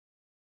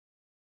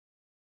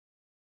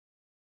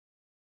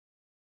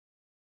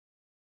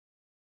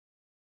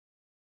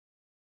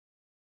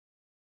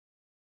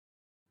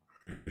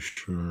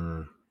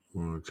Sure.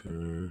 Want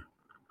to?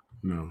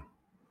 No.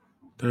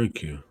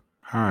 Thank you.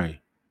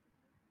 Hi.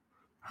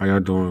 How y'all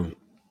doing?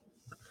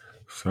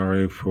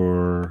 Sorry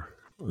for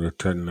the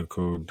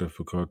technical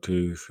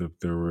difficulties, if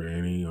there were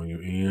any on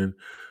your end.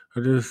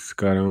 I just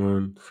got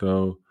on,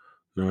 so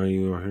now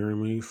you are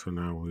hearing me. So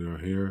now we are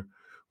here.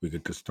 We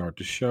get to start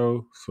the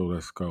show. So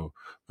let's go.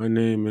 My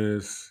name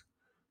is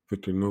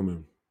Victor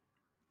Newman.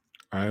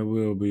 I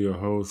will be your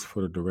host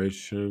for the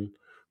duration.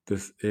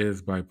 This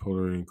is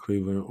Bipolar in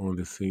Cleveland on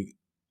the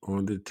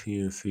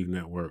TNC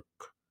network.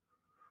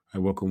 I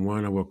welcome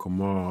one, I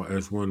welcome all.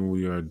 As one,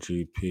 we are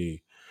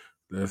GP.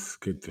 Let's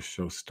get the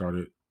show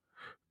started.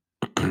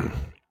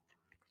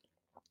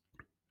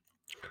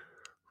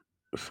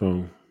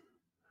 So,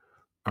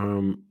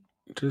 um,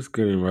 just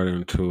getting right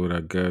into it,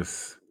 I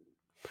guess.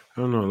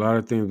 I don't know. A lot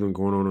of things been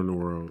going on in the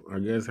world. I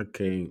guess I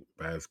can't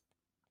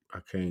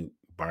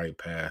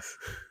bypass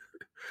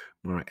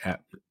my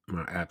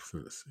my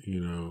absence.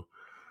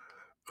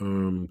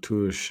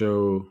 To a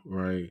show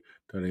right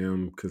that I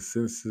am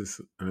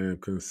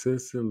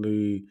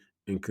consistently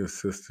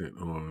inconsistent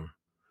on.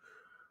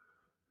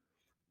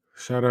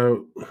 Shout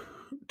out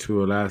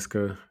to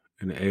Alaska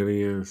and the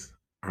aliens.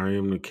 I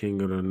am the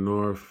king of the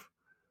North.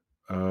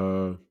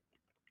 Uh,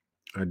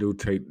 I do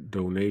take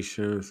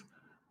donations.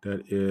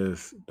 That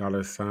is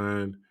dollar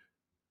sign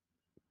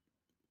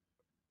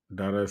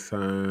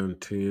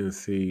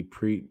TNC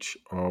preach,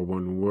 all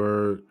one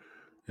word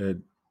at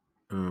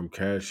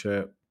Cash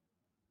App,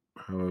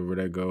 however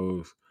that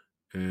goes.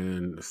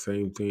 And the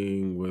same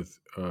thing with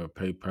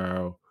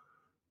PayPal,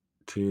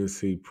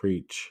 TNC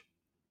preach,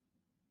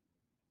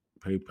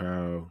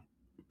 PayPal,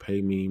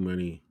 pay me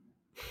money,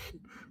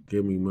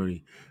 give me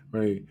money,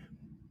 right?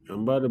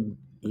 I'm about to,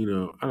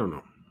 I don't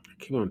know. I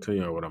keep on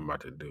telling y'all what I'm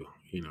about to do.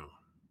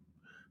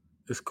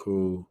 It's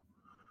cool.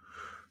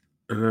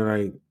 And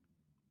then,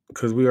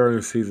 because we are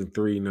in season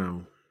 3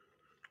 now.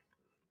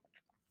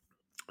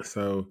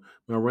 So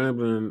my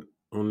rambling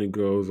only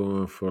goes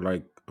on for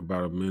like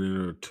about a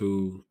minute or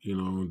two,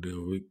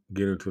 then we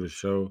get into the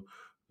show.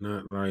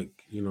 Not like,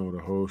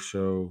 the whole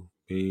show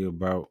be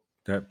about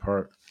that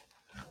part.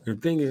 The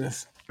thing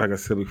is, like I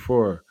said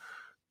before,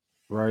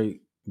 right,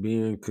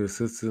 being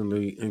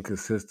consistently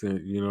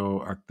inconsistent,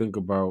 I think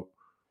about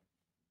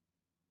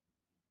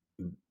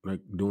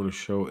like doing a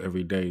show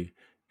every day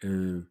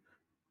and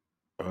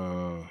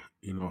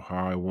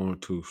how I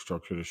want to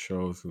structure the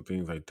shows and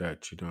things like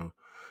that.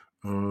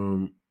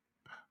 Um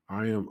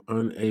I am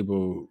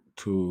unable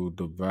to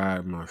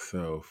divide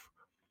myself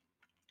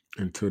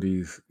into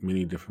these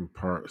many different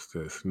parts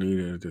that's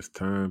needed at this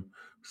time.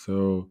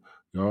 So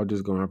y'all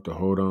just gonna have to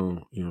hold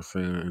on, what I'm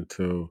saying,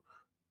 until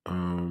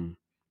um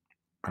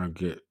I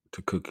get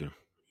to cooking,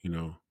 you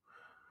know.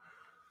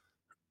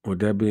 With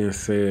that being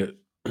said,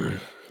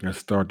 let's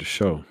start the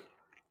show.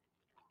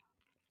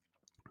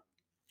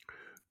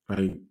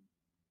 Like,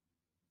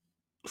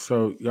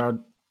 so y'all,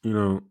 you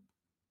know,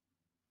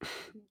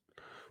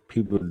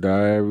 people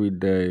die every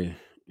day,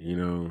 you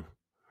know,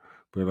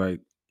 but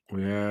like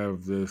we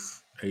have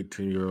this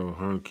 18-year-old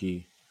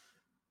honky,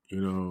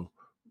 you know,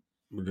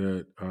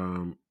 that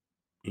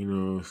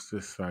it's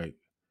just like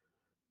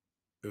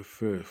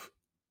if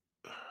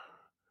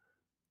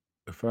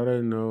if I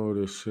didn't know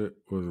this shit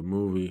was a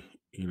movie,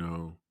 you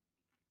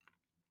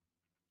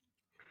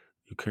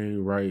can't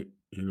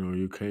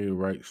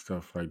write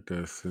stuff like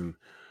this and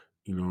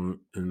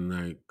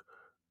like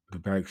the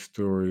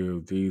backstory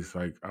of these,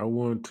 like I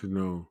want to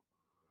know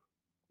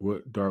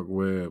what dark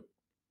web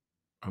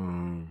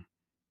um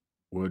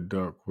what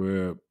dark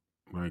web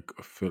like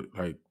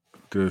like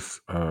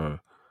this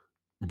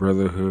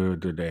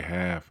brotherhood that they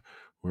have,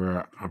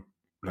 where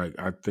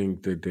I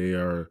think that they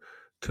are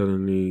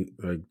telling me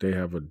like they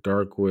have a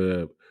dark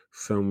web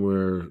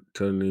somewhere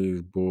telling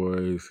these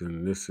boys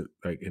and this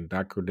like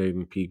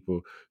indoctrinating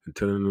people and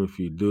telling them if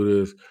you do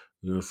this,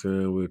 what I'm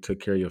saying, we'll take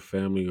care of your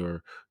family,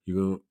 or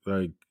you're gonna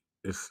like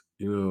it's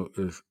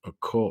a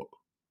cult,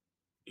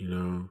 you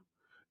know,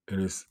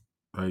 and it's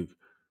like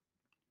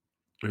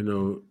you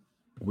know,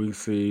 we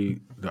see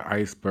the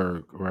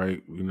iceberg,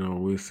 right?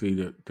 We see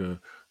the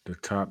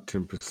top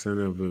 10%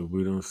 of it.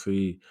 We don't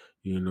see,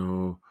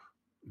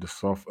 the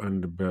soft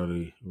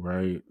underbelly,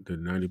 right? The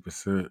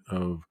 90%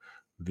 of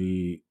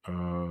the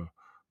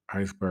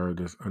iceberg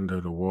that's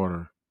under the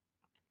water.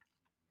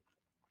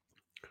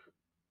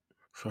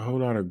 So a whole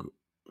lot of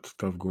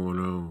stuff going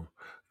on.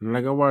 And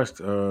like I watched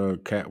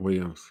Cat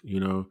Williams,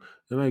 and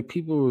like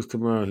people was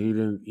talking about he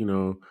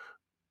didn't,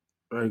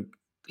 like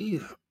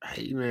these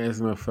hating ass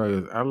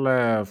motherfuckers.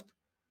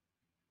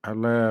 I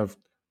laughed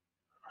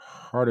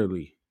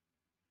heartily,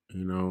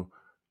 you know,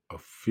 a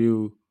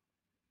few,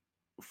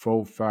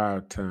 4,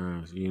 5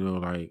 times,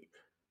 like,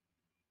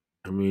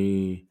 I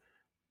mean,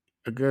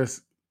 I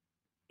guess,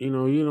 you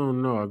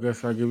don't know. I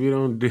guess, like, if you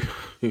don't deal,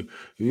 if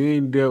you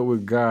ain't dealt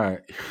with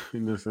God, you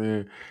know what I'm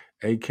saying,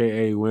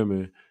 AKA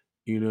women,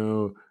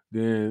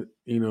 then,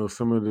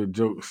 some of the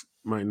jokes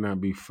might not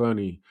be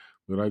funny.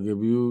 But, like, if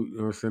you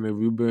know what I'm saying, if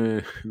you've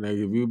been, like,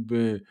 if you've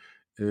been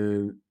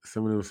in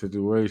some of those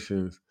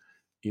situations,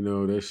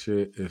 that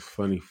shit is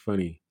funny,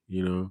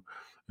 And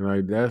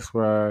like that's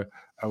why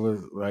I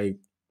was like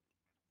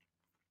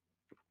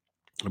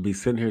I'll be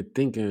sitting here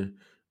thinking,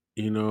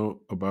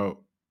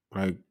 about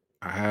like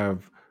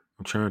I'm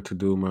trying to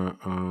do my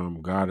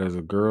God as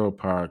a Girl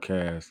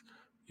podcast,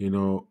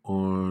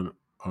 on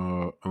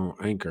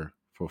Anchor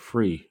for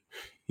free.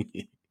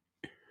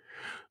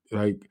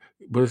 Like,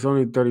 but it's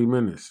only 30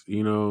 minutes,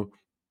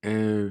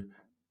 and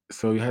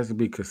so it has to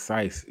be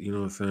concise, you know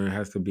what I'm saying? It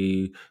has to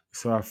be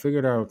so I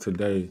figured out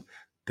today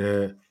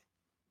that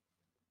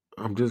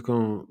I'm just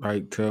gonna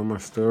like tell my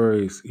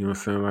stories, you know what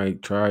I'm saying?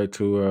 Like try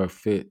to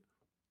fit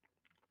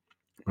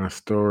my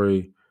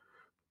story,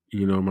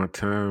 my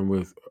time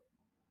with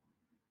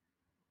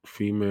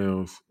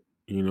females,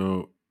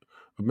 or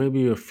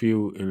maybe a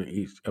few in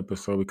each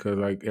episode because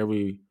like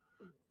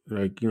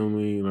what I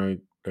mean, like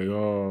they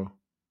all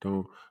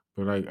don't,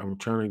 but like I'm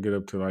trying to get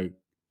up to like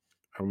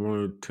I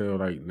want to tell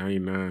like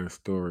 99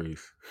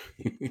 stories,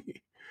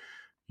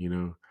 you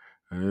know,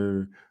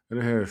 and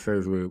I had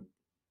sex with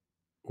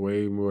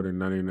way more than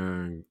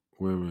 99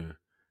 women,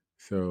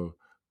 so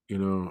you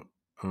know,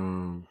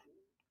 um,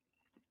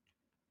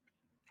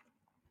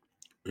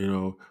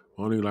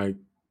 only like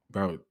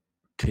about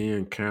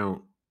 10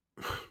 count,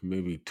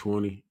 maybe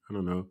 20. I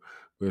don't know.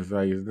 But it's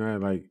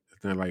not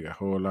like a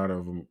whole lot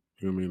of them.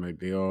 You know what I mean? Like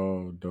they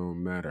all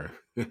don't matter.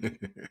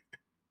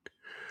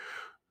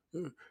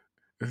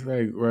 It's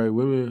like right,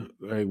 women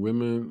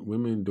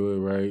do it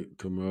right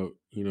to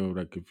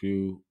like if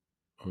you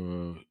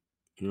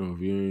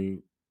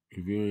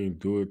ain't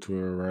do it to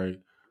her right,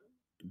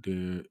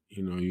 then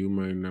you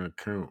might not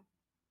count.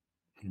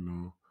 You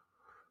know.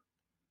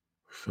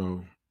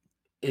 So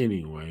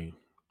anyway,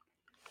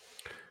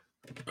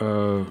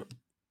 uh,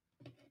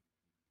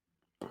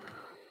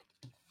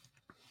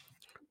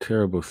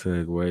 terrible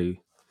segue.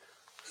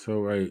 So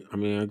right, I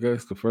mean, I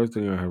guess the first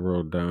thing I had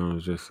wrote down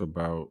is just I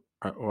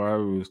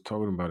was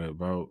talking about it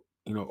about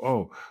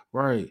oh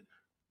right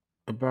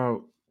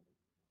about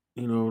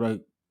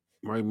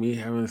like me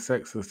having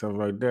sex and stuff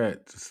like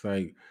that. Just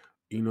like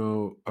you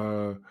know,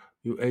 uh,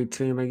 you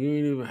 18, like you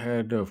ain't even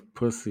had enough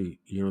pussy.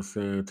 You know what I'm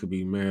saying to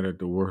be mad at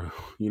the world.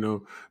 It's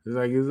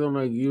not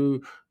like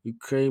you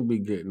can't be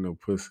getting no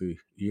pussy.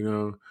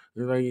 It's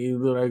like you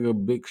look like a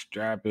big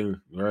strapping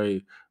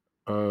right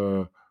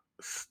uh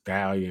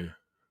stallion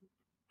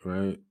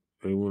right?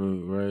 They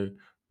want to, right?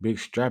 Big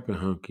strapping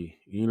hunky,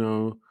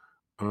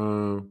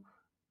 Um,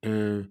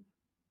 and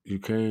you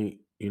can't,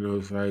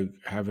 it's like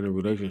having a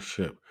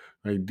relationship.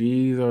 Like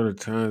these are the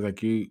times,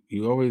 like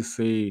you always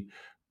see,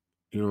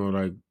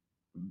 like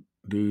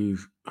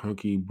these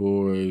hunky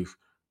boys,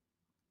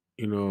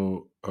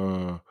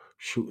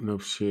 shooting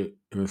up shit,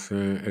 you know what I'm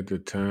saying, at the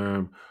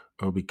time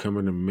of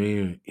becoming a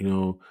man,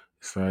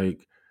 it's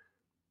like,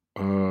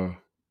 uh,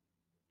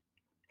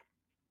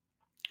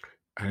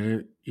 I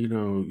didn't, you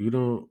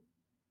don't.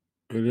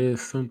 It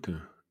is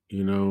something,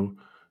 you know.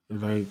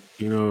 Like,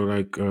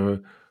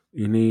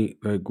 you need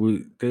like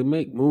we they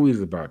make movies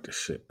about this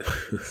shit.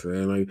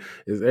 Saying like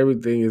it's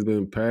everything has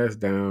been passed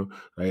down.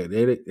 Like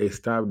they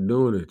stopped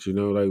doing it,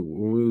 like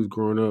when we was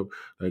growing up,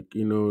 like,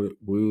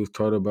 we was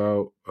taught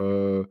about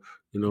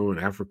in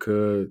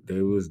Africa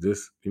they was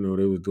this, they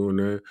was doing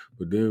that.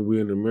 But then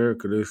we in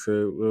America they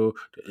said, well,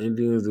 the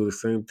Indians do the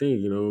same thing,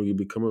 you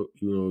become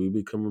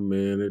a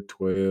man at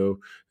 12,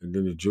 and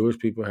then the Jewish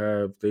people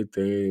have their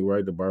thing,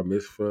 right? The bar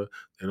mitzvah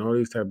and all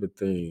these type of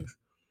things,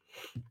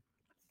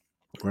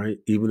 right?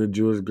 Even the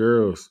Jewish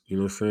girls, you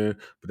know what I'm saying?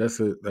 But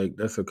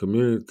that's a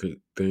community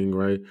thing,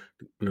 right?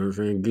 You know what I'm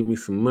saying? Give me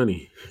some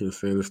money, you know what I'm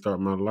saying, to start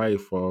my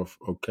life off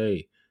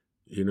okay.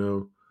 You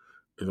know?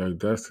 It's like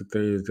that's the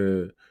things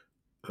that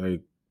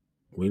like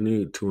we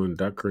need to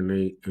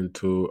indoctrinate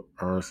into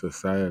our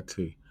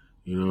society.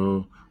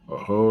 A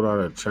whole lot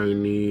of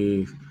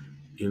Chinese,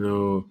 you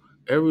know,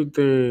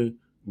 everything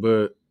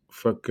but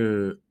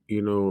fucking,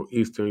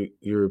 Eastern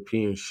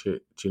European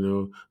shit,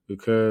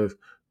 because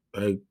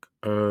like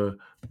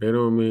they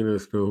don't mean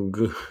it's no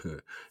good.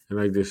 And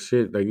like the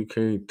shit, like you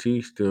can't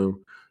teach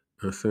them.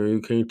 I'm saying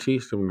you can't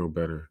teach them no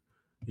better.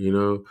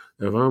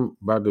 If I'm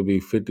about to be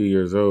 50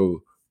 years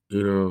old,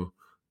 you know,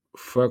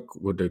 fuck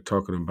what they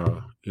talking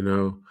about,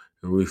 and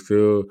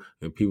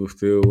people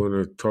still want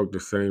to talk the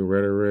same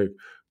rhetoric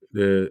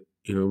that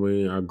what I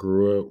mean I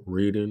grew up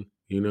reading,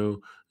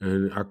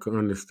 and I can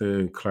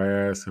understand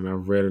class, and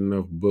I've read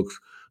enough books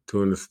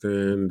to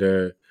understand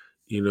that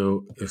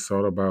it's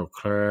all about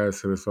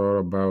class, and it's all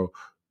about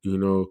you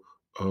know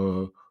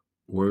uh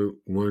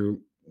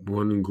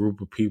one group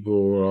of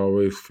people will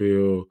always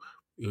feel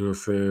what I'm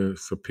saying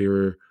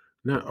superior,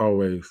 not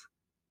always,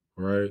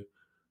 right?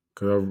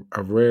 Because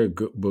I've read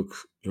good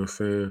books, you know what I'm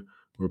saying,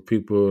 where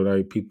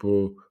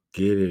people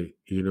get it,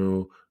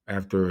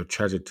 after a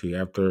tragedy,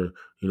 after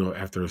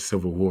a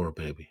civil war,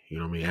 baby, you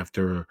know what I mean,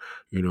 after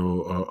a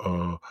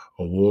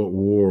world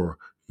war,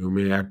 you know what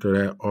I mean, after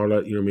that, all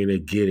that, you know what I mean, they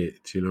get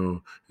it,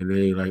 and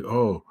they like,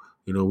 oh,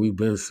 we've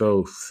been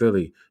so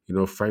silly,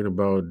 fighting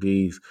about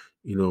these,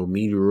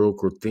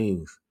 mediocre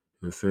things,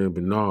 you know what I'm saying,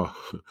 but no,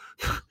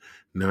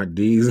 not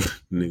these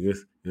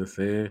niggas. You know what I'm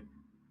saying?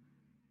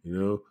 You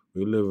know,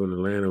 we live in the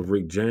land of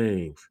Rick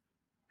James.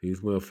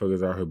 These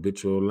motherfuckers are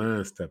habitual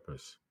line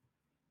steppers,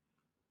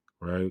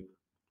 right?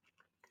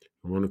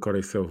 I want to call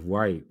themselves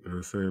white. You know what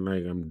I'm saying?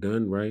 Like, I'm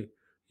done, right?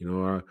 You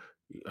know,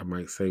 I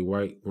might say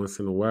white once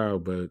in a while,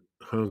 but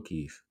hunkies.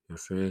 You know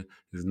what I'm saying?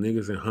 There's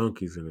niggas and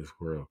hunkies in this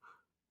world.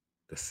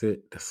 That's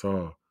it. That's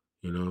all.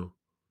 You know,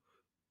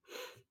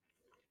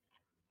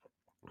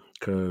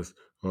 because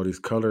all these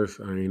colors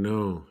I ain't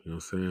know. You know what I'm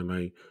saying?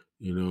 Like,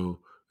 you know,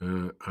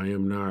 I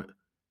am not,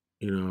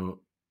 you know,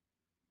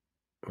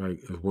 like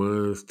it's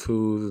ones,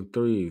 twos, and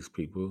threes,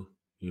 people,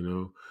 you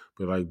know.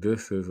 But like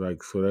this is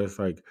like so that's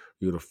like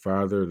you're the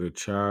father, the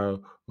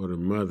child, or the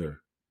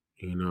mother,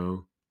 you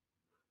know.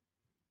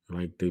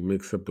 Like they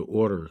mix up the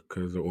order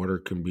because the order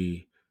can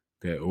be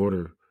that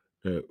order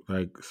that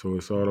like so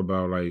it's all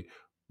about like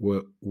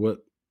what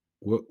what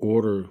what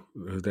order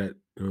is that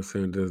you know what I'm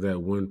saying does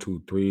that one,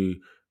 two,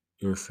 three,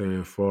 you know what I'm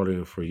saying, fall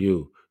in for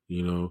you.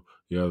 You know,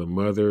 you're the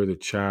mother, the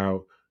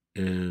child,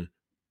 and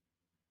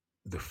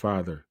the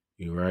father,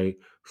 you right?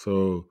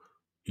 So,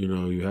 you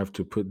know, you have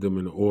to put them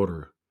in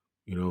order.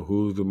 You know,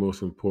 who's the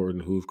most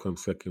important, who's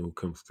comes second, who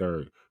comes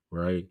third,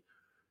 right?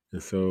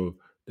 And so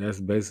that's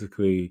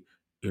basically,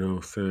 you know what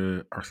I'm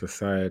saying, our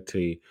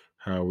society,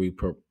 how we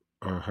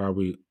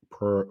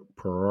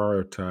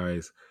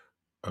prioritize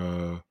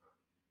uh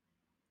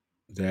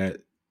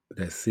that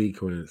that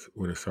sequence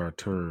when it's our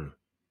turn,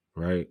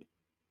 right?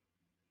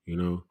 You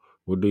know,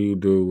 what do you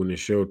do when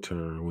it's your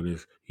turn? When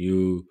it's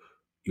you,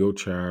 your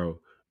child,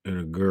 and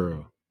a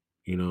girl,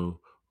 you know,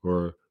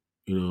 or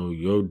you know,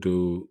 your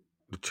dude,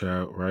 the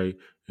child, right,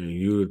 and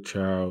you, the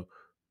child,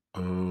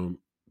 3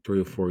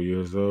 or 4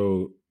 years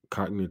old,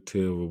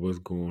 cognitive of what's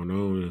going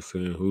on, and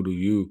saying, who do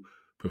you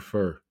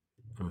prefer?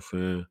 You know what I'm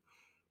saying,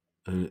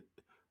 and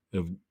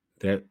if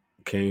that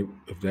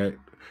if that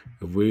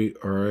if we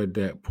are at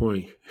that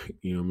point,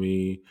 you know what I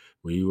mean,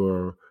 when you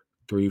are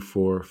 3,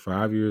 4,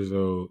 5 years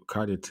old,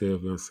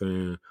 cognitive, you know what I'm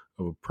saying,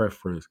 of a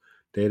preference,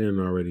 they didn't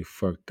already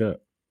fucked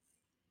up,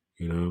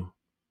 you know?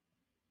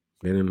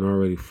 They didn't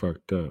already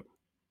fucked up.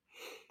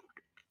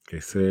 They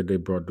said they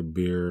brought the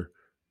beer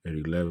at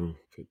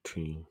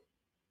 11:15.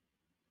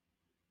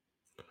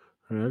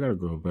 All right, I gotta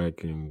go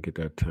back and get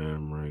that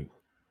time right.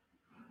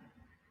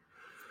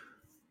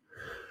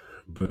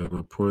 But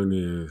my point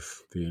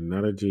is, the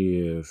analogy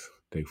is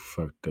they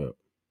fucked up,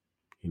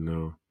 you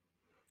know?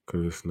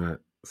 Because it's not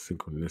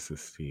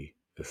synchronicity.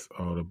 It's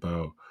all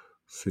about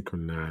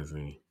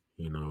synchronizing,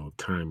 you know,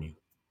 timing,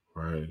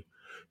 right?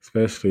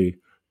 Especially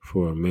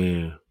for a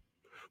man,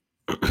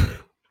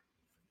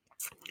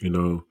 you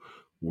know,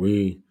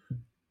 we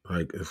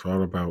like it's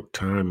all about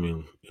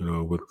timing, you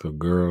know, with the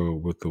girl,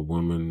 with the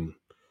woman,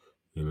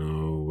 you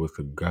know, with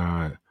the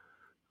God,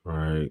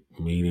 right?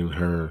 Meeting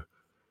her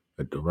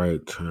at the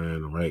right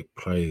time, the right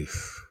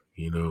place,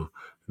 you know.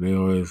 And they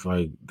always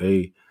like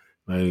they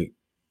they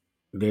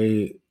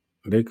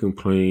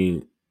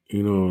complain,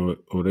 you know,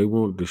 or they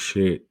want the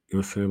shit, you know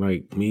what I'm saying?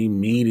 Like me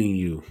meeting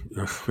you, you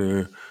know what I'm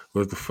saying,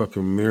 was the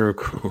fucking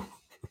miracle.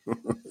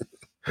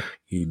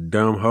 You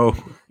dumb hoe.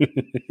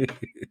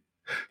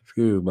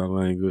 Excuse my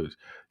language.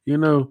 You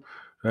know,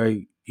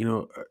 like,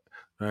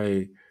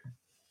 like,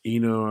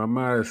 I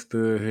might have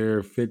stood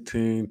here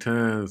 15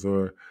 times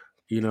or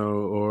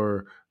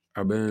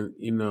I've been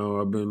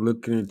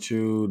looking at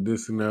you,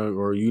 this and that,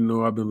 or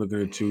I've been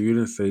looking at you. You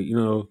didn't say,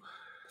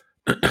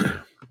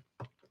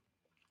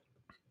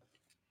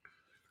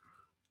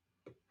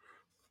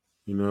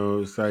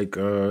 it's like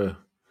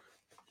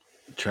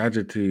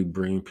tragedy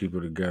bring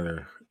people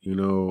together,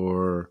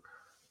 or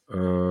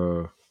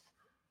uh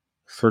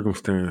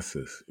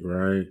circumstances,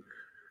 right?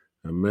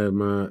 I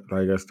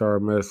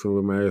started messing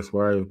with my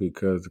ex-wife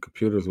because the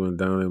computers went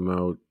down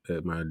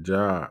at my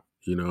job,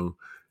 and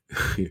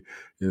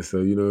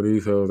so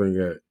these hoes ain't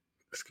got,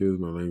 excuse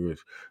my language,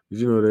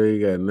 but they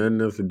ain't got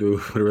nothing else to do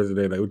for the rest of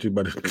the day. Like, what you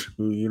about to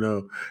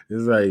do?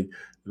 It's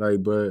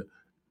but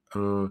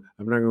I'm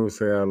not gonna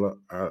say I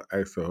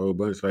asked her a whole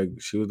bunch. Like,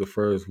 she was the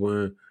first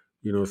one,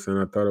 saying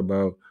I thought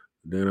about.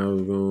 Then I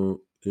was going,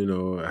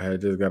 I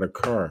had just got a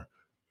car,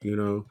 you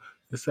know.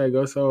 It's like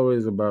it's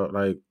always about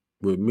like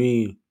with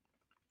me.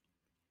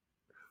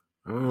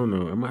 I don't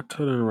know. Am I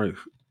telling the right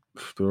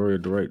story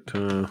at the right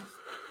time?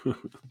 I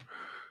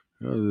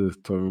was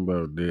just talking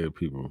about dead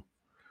people.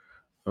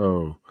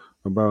 Oh,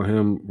 about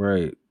him,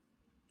 right?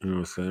 You know what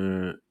I'm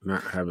saying?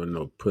 Not having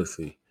no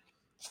pussy,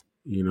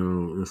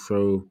 And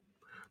so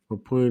my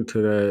point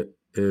to that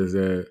is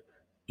that,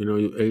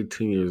 you're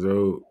 18 years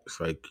old. It's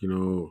like,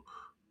 all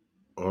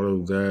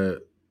of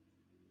that,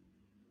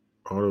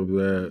 all of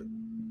that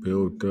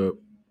built up.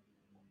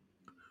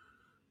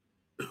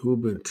 Who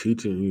been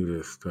teaching you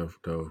this stuff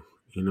though?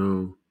 You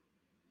know,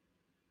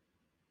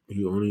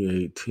 you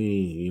only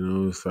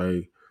 18. It's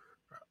like,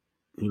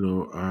 you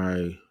know,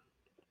 I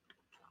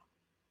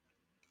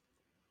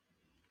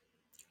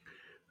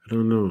I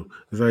don't know.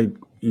 It's like,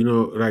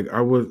 like I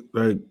was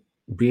like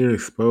being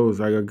exposed.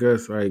 Like I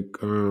guess like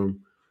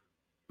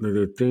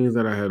the things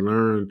that I had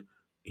learned.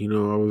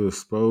 I was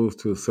exposed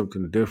to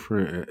something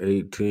different at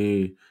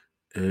 18,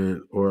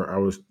 and or I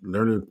was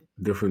learning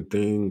different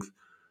things.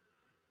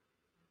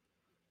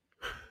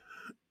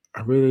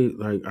 I really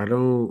like I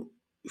don't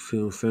see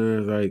what I'm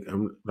saying. Like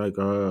I'm like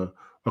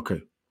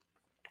okay.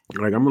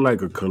 Like I'm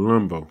like a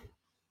Columbo.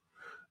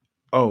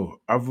 Oh,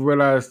 I've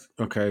realized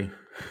okay.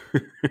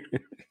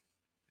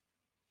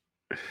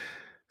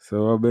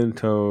 So I've been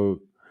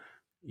told,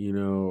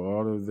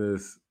 all of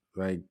this,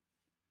 like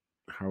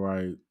how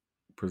I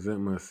present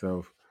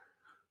myself.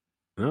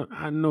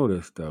 I know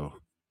this though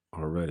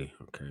already,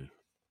 okay.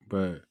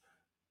 But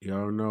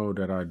y'all know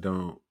that I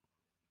don't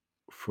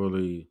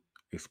fully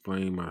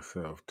explain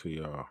myself to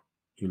y'all.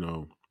 You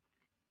know,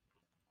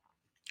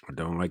 I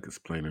don't like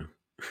explaining.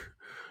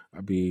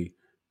 I be,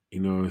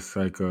 it's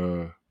like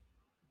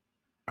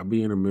I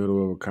be in the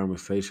middle of a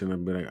conversation. I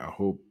be like, I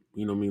hope,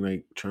 what I mean,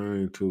 like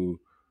trying to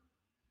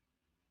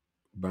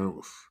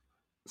bounce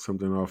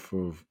something off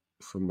of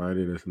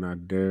somebody that's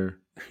not there,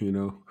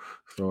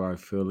 so I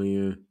fill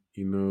in,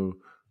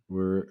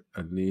 where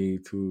I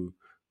need to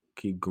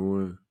keep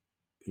going,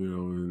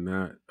 and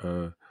not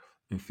and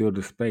fill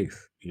the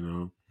space,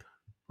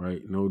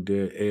 right? No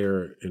dead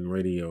air in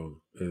radio,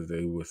 as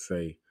they would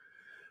say.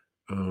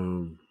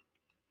 Um,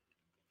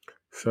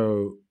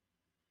 so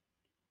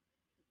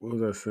what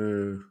was I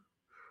saying?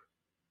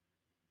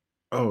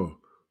 Oh,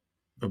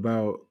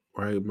 about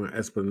right my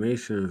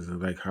explanations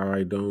and like how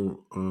I don't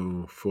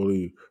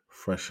fully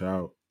fresh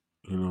out,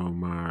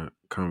 my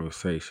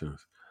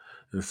conversations.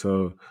 And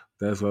so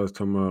that's what I was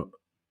talking about,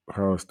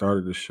 how I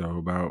started the show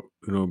about,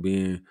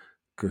 being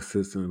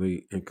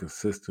consistently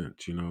inconsistent,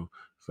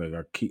 It's like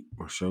I keep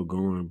my show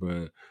going,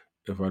 but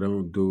if I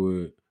don't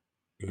do it,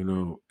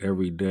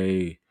 every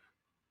day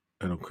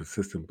on a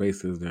consistent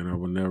basis, then I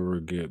will never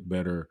get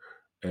better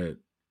at,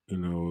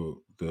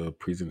 the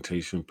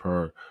presentation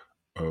part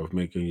of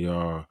making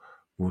y'all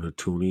want to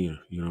tune in,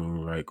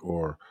 like,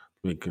 or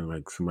making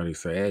like somebody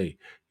say, hey,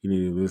 you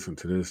need to listen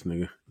to this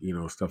nigga,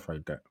 stuff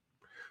like that.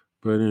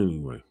 But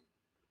anyway,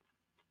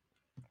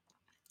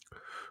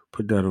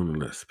 put that on the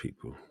list,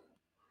 people.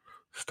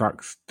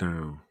 Stocks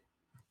down,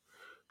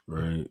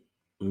 right?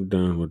 I'm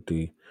done with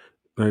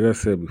like I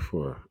said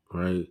before,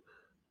 right?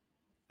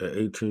 At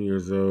 18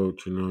 years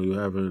old,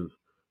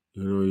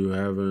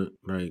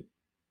 like,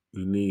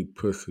 you need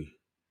pussy.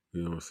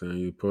 You know what I'm saying?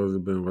 You're supposed to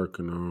have been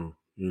working on,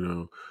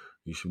 you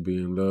should be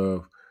in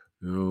love,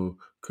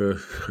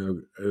 because,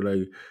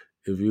 like,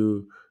 if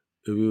you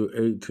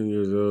 18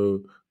 years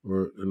old,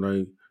 or,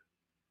 like,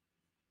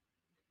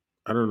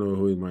 I don't know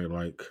who he might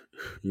like,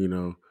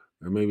 and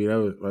maybe that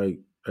was like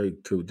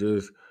to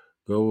just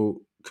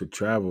go to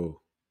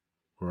travel,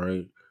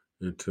 right?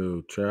 And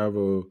to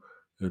travel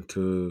and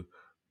to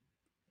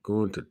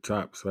go into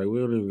Tops. Like we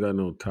don't even got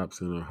no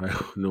Tops in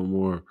Ohio no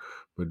more.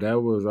 But that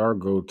was our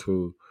go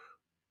to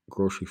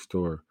grocery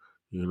store,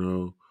 you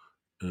know,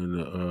 in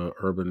the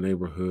urban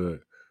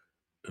neighborhood.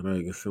 And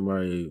like if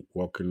somebody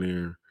walking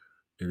there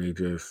and they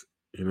just,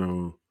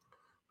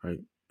 like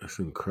it's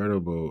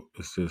incredible.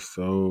 It's just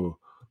so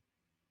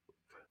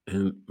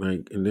and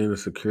then the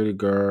security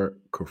guard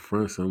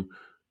confronts him,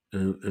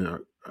 and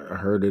I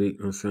heard that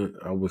I'm saying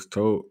I was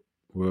told,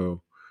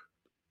 well,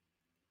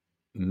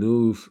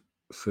 news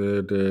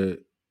said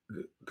that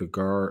the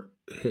guard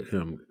hit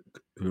him,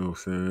 what I'm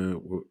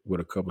saying,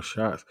 with a couple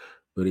shots,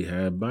 but he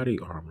had body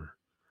armor.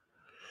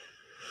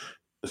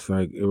 It's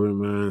like it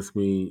reminds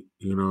me,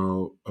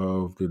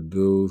 of the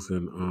dudes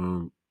in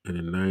the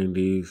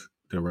 '90s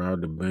that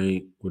robbed the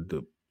bank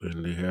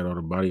and they had all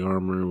the body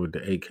armor with the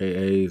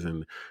AKAs,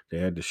 and they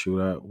had to shoot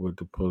out with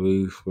the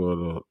police for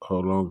the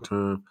whole long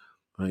time.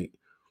 Like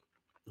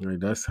Like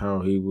that's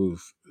how he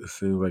was. It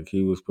seems like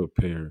he was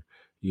prepared,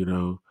 you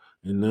know.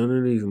 And none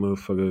of these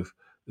motherfuckers.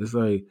 It's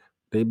like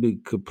they be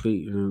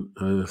completing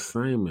an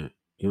assignment.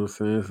 You know what I'm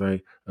saying? It's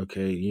like,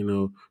 okay,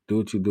 do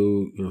what you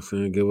do. You know what I'm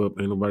saying? Give up.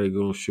 Ain't nobody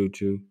gonna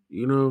shoot you.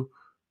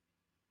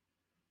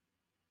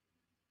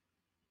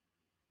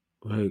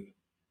 Like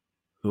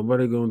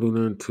nobody gonna do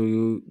nothing to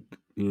you.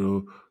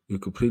 You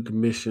complete the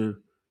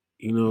mission.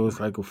 It's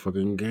like a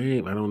fucking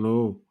game. I don't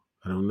know.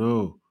 I don't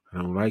know. I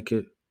don't like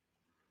it.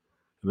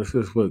 And this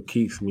is what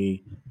keeps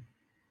me.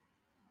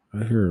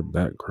 I hear a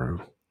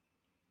background.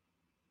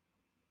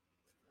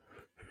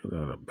 A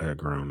lot of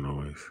background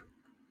noise.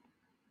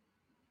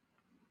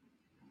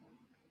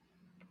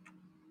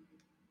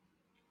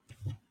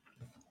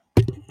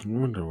 I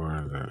wonder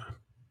why that.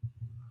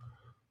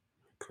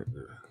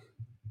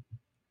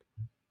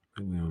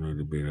 Maybe don't need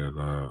to be that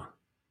loud.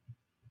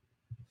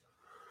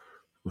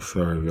 I'm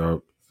sorry,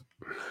 y'all.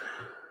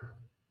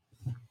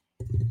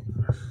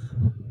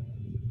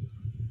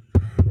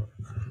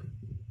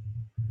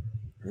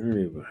 I ain't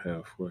even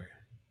halfway.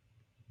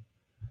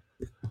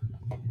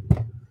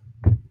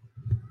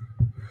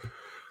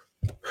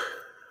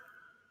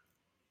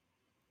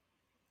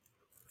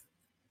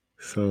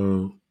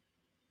 So,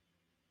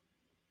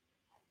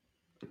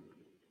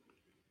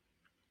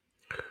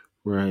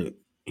 right,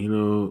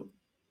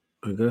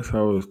 I guess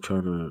I was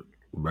trying to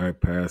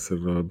bypass it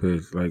a little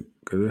bit, like,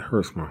 cause it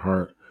hurts my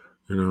heart,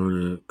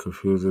 and it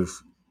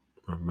confuses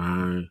my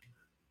mind,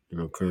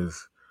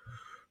 because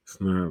it's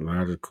not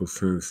logical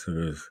sense,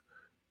 and it's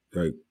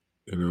like,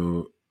 you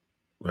know,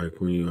 like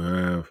when you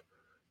have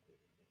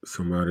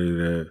somebody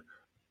that,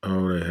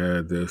 oh, they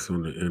had this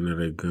on the end of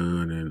their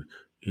gun, and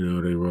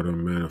they wrote a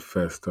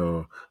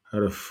manifesto. How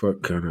the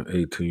fuck can an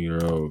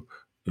 18-year-old,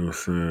 you know what I'm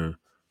saying,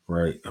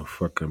 write a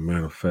fucking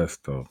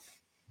manifesto?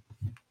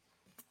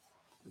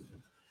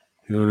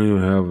 He don't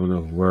even have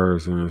enough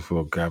words in his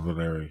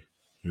vocabulary,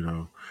 you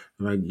know.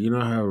 Like, how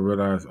I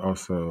realized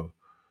also,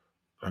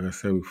 like I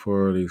said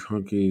before, these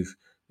hunkies,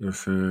 you know what I'm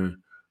saying,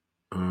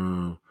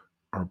 um,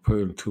 are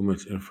putting too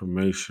much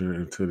information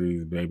into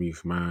these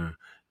babies' mind.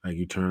 Like,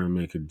 you trying to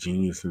make a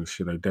genius and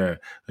shit like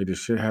that. Like, the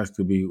shit has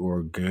to be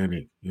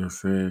organic. You know what I'm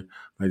saying?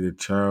 Like, the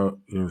child,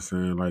 you know what I'm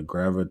saying, like,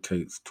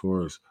 gravitates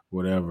towards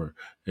whatever.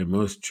 And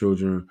most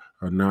children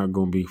are not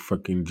going to be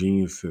fucking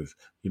geniuses.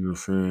 You know what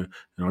I'm saying?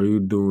 And all you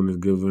doing is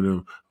giving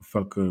them a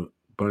fucking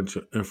bunch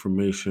of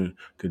information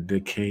that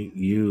they can't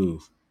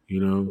use. You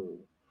know?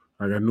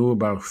 Like, I knew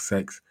about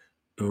sex,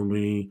 you know what I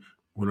mean,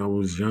 when I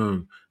was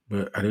young,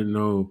 but I didn't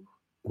know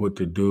what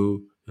to do.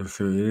 You know what I'm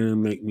saying? It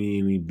didn't make me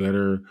any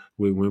better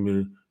with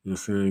women, you know what I'm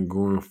saying,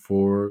 going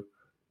forward.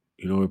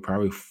 It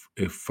probably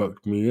it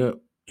fucked me up,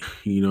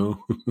 you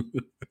know?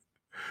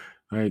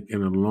 Like,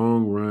 in the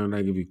long run,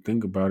 like, if you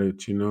think about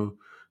it,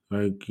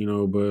 like,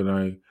 but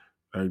like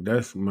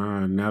that's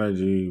my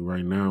analogy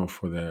right now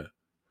for that.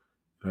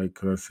 Like,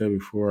 'cause I said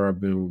before, I've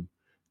been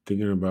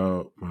thinking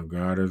about my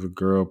God as a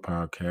Girl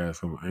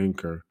podcast on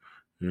Anchor,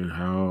 and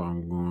how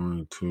I'm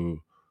going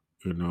to,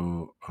 you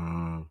know,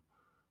 um,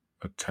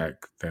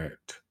 attack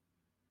that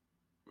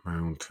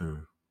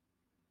mountain,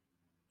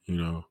 you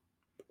know.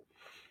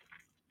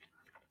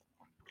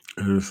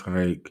 And it's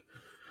like,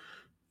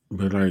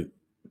 but like,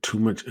 too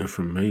much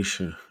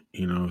information,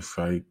 it's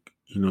like,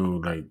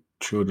 like,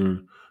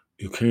 children,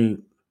 you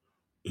can't,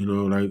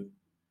 like,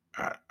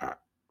 I,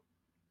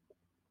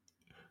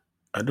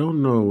 I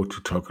don't know what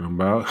you're talking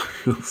about.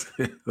 You know what I'm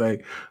saying?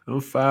 Like, I'm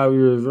 5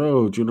 years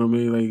old, you know what I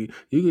mean? Like,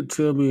 you could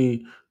tell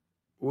me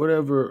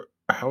whatever,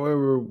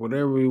 however,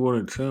 whatever you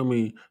want to tell me,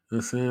 you know what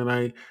I'm saying?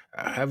 Like,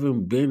 I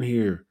haven't been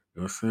here,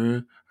 you know what I'm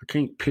saying? I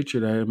can't picture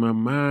that in my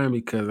mind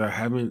because I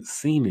haven't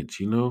seen it,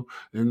 you know?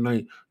 And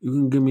like, you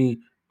can give me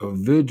a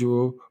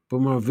visual, but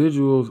my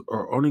visuals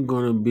are only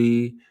gonna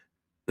be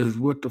is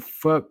what the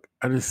fuck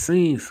I done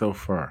seen so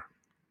far,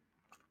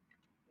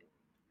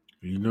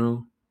 you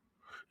know?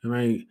 And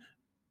like,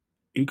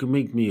 you can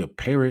make me a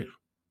parrot.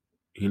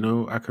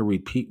 I could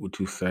repeat what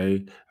you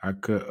say. I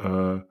could,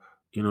 I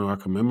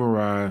could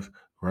memorize,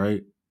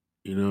 right?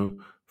 You know,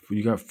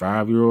 you got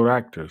 5-year-old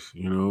actors,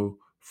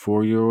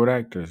 4-year-old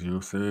actors, you know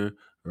what I'm saying?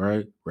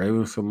 Right?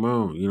 Raven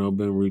Simone,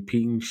 been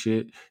repeating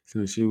shit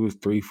since she was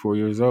 3, 4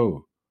 years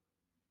old.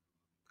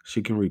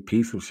 She can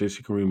repeat some shit.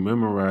 She can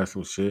memorize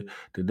some shit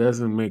that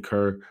doesn't make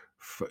her,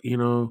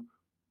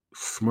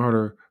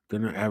 smarter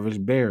than an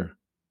average bear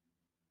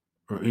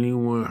or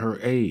anyone her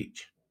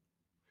age.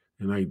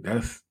 And like,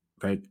 that's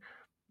like,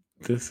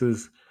 this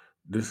is,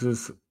 this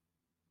is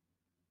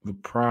the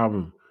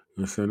problem.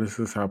 You know what I'm saying? This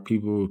is how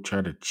people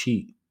try to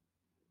cheat,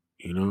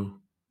 you know?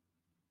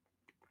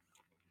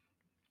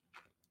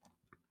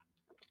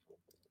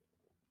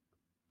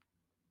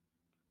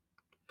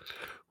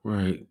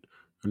 Right.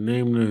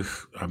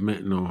 Nameless, I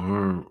meant no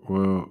harm.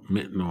 Well,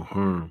 meant no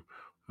harm.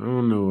 I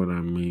don't know what I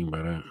mean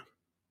by that.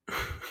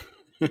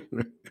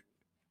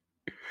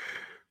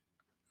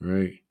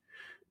 Right.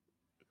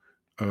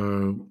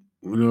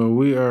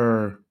 We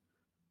are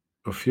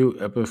a few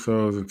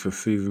episodes into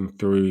season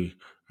 3.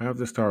 I have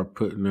to start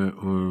putting that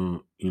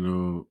on,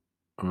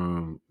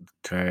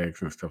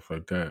 tags and stuff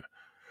like that.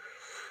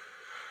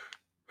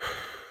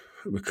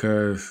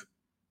 Because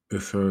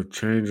it's a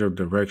change of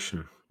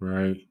direction,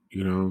 right?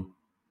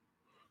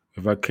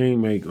 If I can't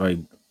make, like,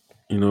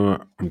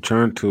 I'm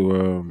trying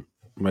to,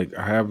 like,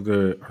 I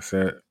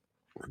said,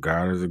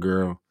 God is a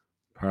Girl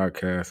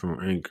podcast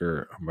on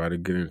Anchor. I'm about to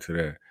get into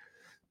that.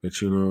 But,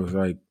 it's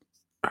like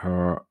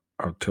how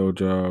I told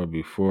y'all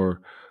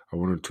before, I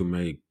wanted to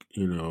make,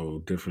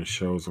 different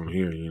shows on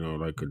here,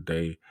 like a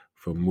day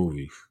for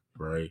movies,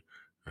 right?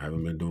 I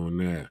haven't been doing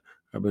that.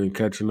 I've been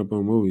catching up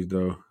on movies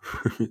though.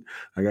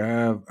 Like,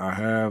 I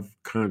have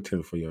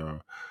content for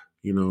y'all.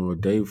 A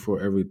day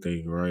for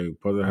everything, right?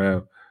 Supposed to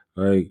have,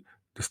 like,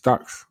 the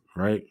stocks,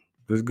 right?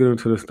 Let's get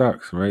into the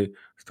stocks, right?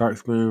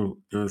 Stocks been,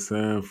 what I'm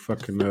saying,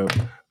 fucking up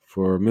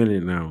for a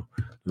minute now.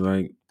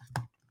 Like,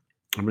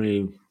 I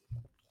mean,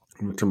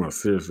 I'm talking about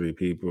seriously,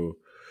 people.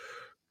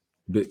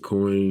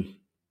 Bitcoin,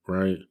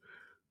 right?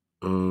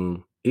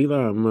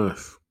 Elon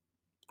Musk,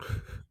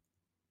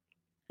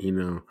 you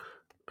know,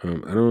 I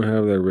don't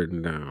have that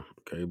written down,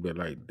 okay? But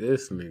like,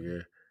 this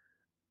nigga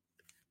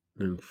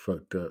then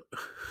fucked up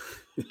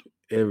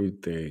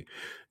everything.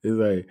 It's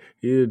like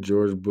he the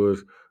George Bush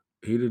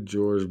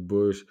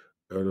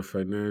of the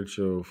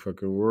financial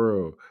fucking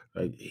world.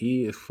 Like,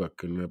 he is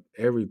fucking up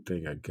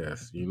everything, I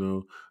guess,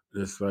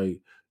 It's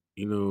like,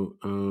 you know,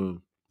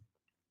 um,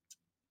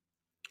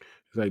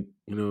 It's like,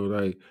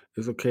 like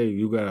it's okay,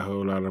 you got a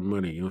whole lot of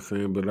money, you know what I'm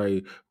saying? But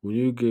like when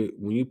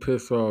you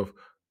piss off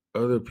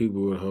other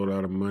people with a whole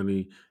lot of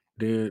money,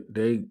 then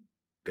they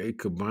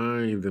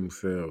combine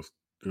themselves,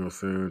 you know what I'm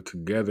saying,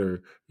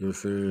 together, you know what I'm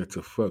saying,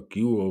 to fuck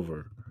you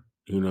over,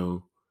 you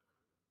know,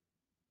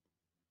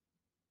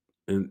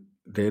 and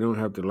they don't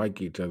have to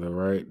like each other,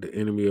 right? The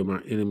enemy of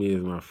my enemy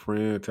is my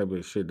friend type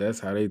of shit. That's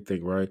how they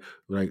think, right?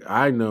 Like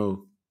I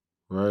know,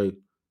 right?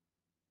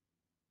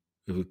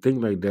 If you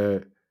think like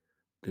that,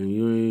 then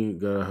you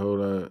ain't got a whole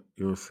lot,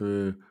 you know what I'm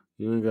saying?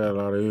 You ain't got a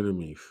lot of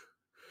enemies.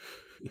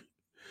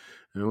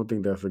 I don't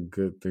think that's a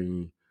good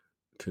thing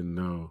to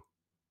know,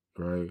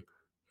 right?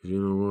 'Cause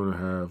you don't want to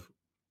have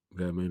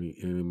that many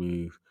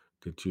enemies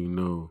that you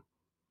know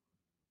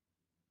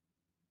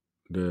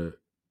that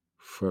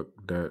fuck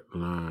that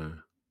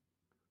line.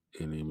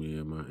 Enemy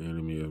of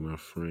my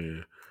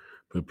friend.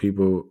 But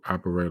people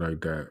operate like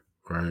that,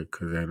 right?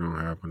 Because they don't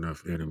have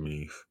enough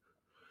enemies.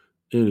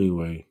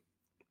 Anyway,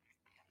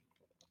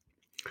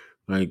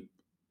 like,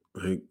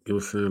 you know what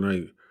I'm saying?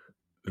 Like,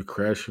 the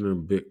crashing of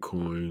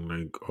Bitcoin,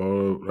 like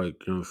all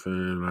like you know what I'm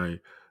saying,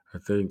 like I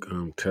think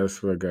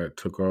Tesla got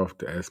took off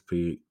the SP,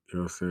 you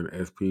know what I'm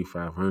saying, SP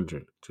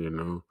 500, you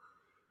know.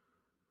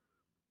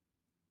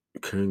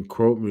 Can't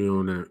quote me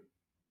on that,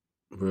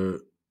 but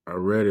I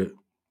read it,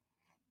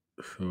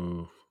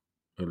 so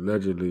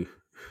allegedly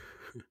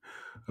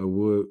I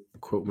would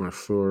quote my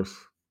source,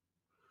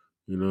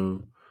 you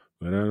know,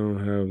 but I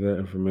don't have that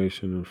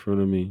information in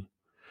front of me.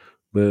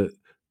 But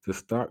the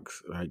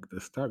stocks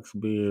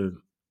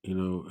being,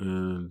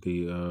 in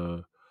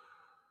the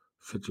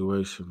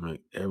situation,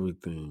 like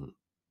everything.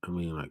 I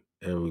mean, like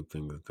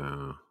everything is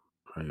down.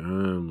 Like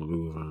I'm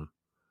losing.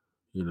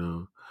 You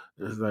know,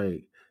 it's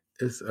like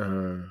it's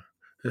uh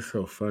it's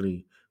so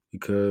funny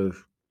because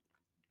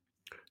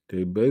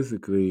they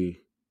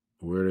basically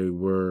where they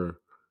were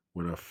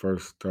when I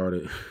first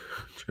started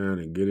trying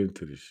to get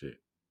into the shit.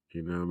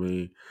 You know what I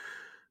mean?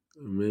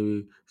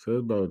 Maybe so.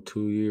 It's about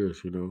 2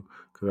 years.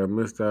 Because I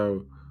missed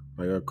out.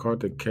 Like I caught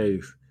the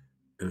case,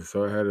 and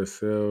so I had to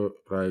sell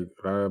like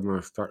a lot of my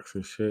stocks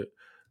and shit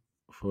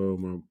for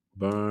my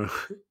bond,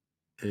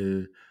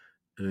 and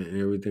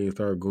everything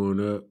started going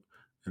up,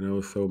 and I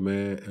was so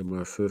mad at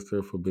my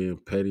sister for being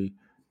petty.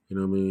 You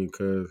know what I mean?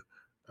 Because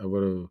I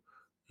would have,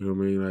 you know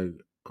what I mean, like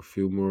a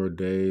few more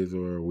days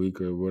or a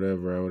week or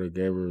whatever, I would have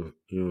gave her,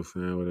 you know what I'm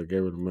saying, I would have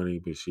gave her the money,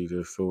 but she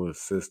just so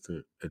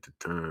insistent at the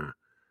time,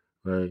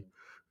 right?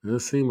 And I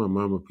seen my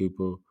mama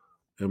people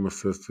and my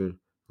sister,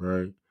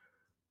 right?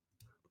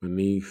 My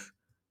niece,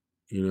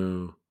 you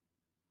know,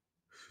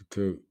 she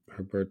took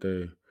her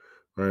birthday,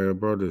 right? I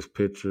brought this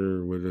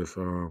picture with this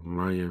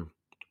lion.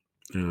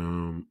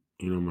 My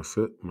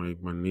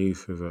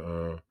niece is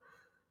a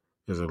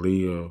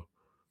Leo,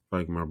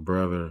 like my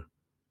brother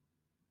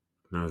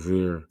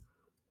Nazir,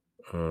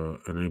 and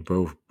they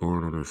both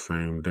born on the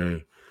same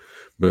day.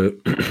 But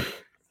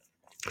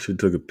she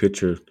took a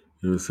picture,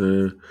 you know what I'm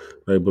saying?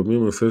 Like, but me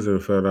and my sister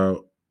fell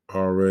out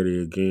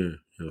already again,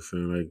 you know what I'm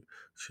saying? Like,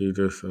 she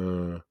just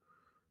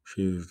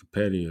she's the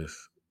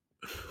pettiest.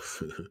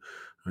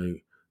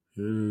 Like,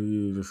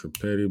 you just a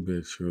petty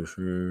bitch, you know what I'm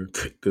saying?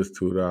 Take this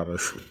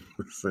 $2.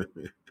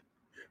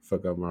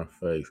 Fuck out my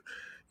face,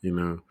 you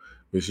know.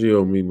 But she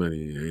owe me money.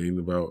 It ain't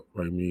about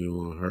like me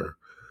on her.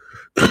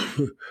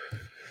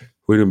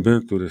 We done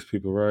been through this,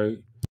 people, right?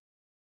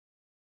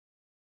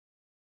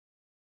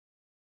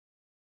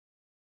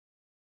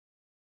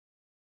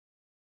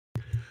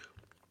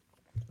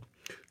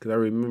 Cause I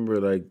remember,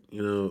 like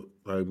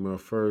like my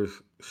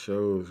first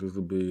shows used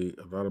to be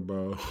a lot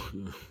about.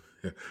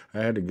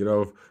 I had to get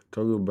off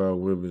talking about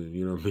women,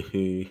 you know what I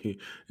mean,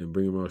 and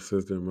bringing my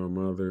sister and my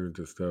mother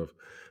into stuff.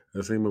 I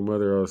seen my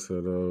mother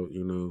also, though,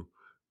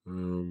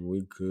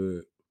 we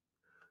could.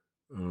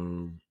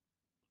 Um,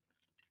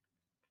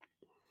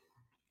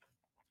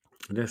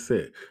 And that's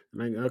it.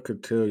 Like I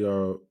could tell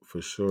y'all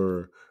for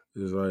sure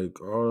is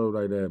like all of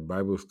like that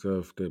Bible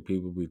stuff that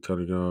people be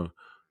telling y'all,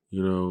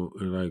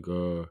 and like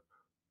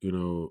you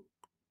know,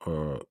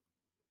 uh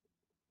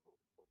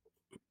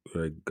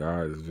like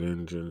God's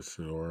vengeance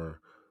or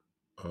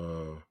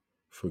uh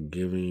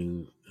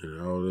forgiving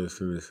and all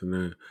this and this and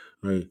that.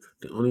 Like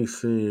the only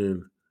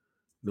sin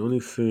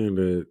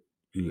that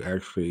you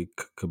actually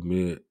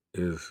commit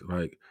is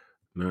like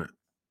not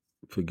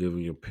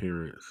forgiving your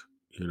parents,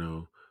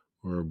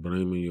 or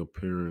blaming your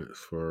parents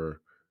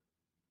for,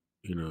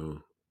 you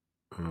know,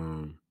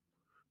 um,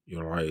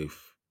 your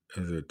life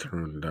as it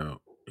turned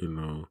out,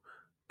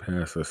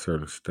 past a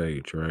certain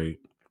stage, right?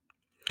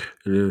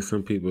 And then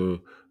some people,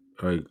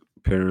 like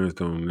parents,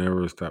 don't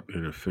never stop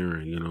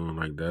interfering, and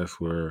like that's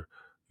where,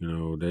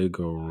 they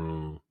go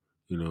wrong,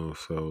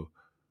 so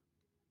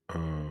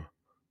uh,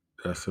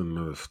 that's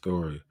another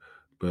story.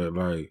 But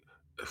like,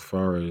 as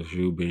far as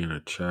you being a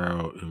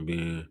child and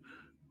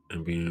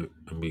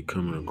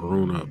becoming a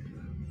grown up,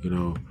 you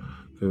know,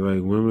 'cause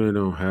like women they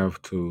don't have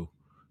to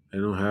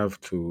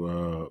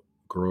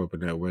grow up in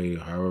that way.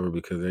 However,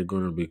 because they're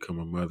gonna become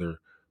a mother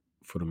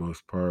for the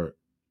most part,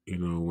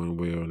 one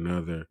way or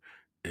another,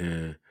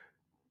 and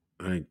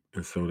like,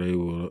 and so they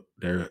will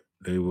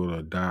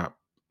adopt,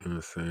 you know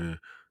what I'm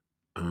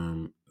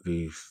saying,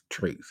 these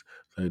traits.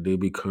 Like they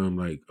become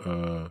like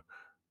uh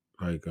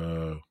like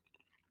on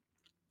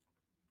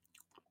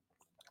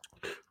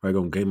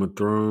Game of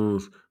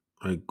Thrones,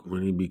 like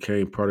when he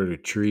became part of the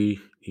tree,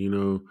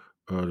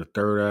 the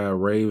third eye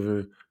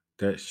raven,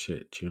 that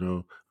shit,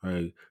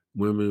 like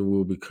women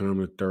will become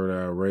the third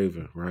eye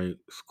raven, right?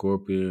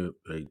 Scorpion,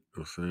 like, you know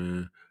what I'm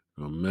saying?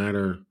 No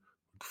matter what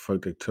the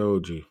fuck they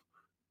told you,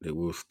 they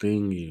will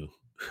sting you, you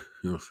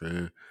know what I'm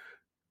saying?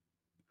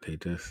 They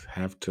just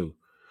have to.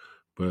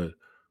 But,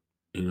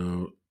 you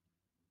know,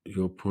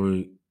 your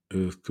point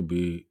is to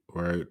be,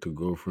 right, to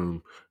go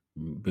from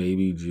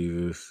baby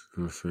Jesus,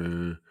 you know what I'm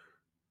saying,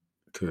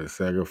 to the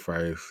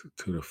sacrifice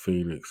to the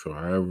phoenix, or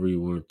however you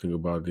want to think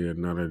about the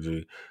analogy,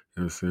 you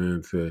know what I'm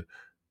saying, you know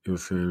what I'm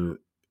saying,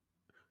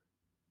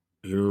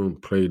 you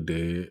don't play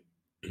dead,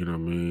 you know what I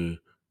mean,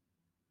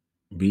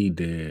 be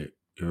dead,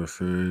 you know what I'm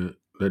saying,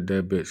 let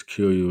that bitch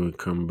kill you and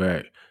come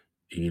back,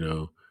 you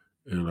know,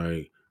 and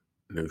like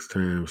next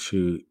time she,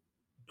 you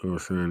know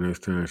what I'm saying,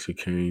 next time she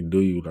can't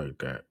do you like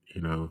that,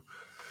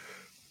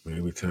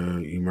 maybe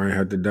time you might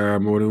have to die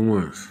more than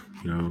once,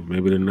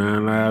 maybe the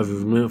 9 lives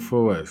is meant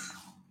for us.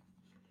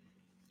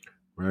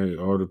 Right?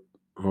 All the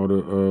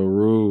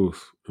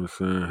rules, you know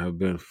what I'm saying, have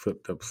been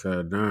flipped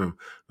upside down.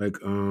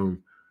 Like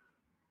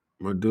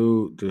my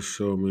dude just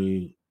showed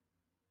me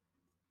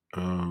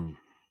um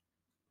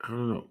I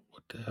don't know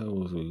what the hell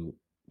was we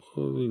what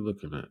was we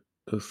looking at?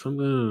 It was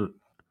something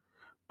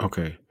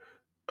okay.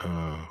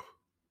 Uh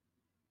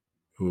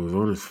it was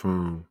on his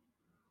phone.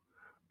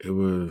 It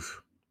was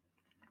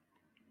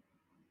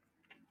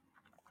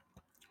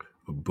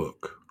a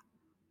book.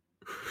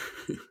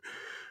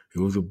 It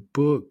was a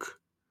book.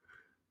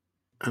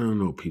 I don't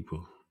know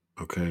people.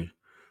 Okay.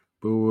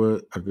 But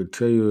what I could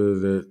tell you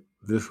is that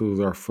this was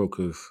our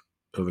focus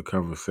of the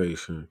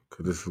conversation,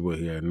 because this is what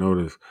he had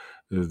noticed,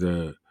 is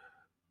that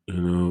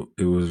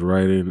it was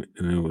writing,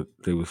 and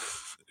they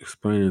was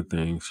explaining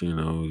things.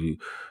 The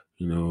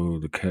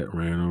cat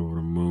ran over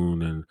the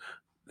moon,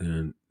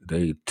 and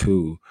day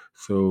two.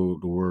 So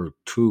the word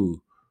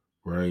two,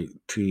 right?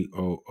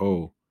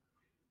 TOO.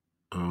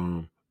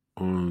 Um,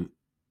 on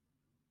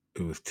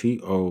it was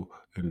TO,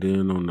 and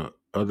then on the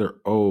other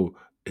O,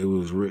 it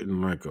was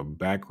written like a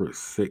backward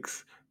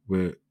six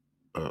with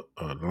a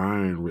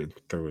line written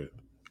through it.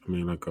 I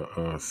mean, like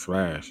a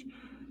slash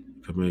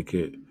to make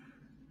it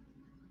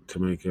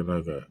like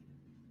a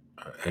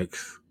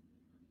X,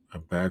 a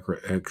backward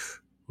X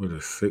with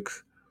a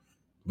six,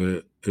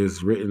 but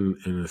it's written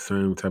in the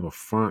same type of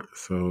font.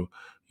 So,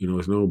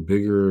 it's no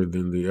bigger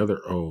than the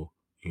other O,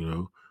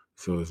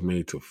 so it's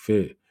made to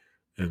fit.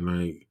 And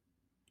like,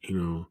 you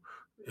know,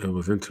 it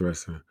was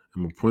interesting.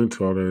 And my point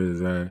to all that is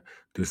that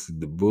this is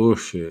the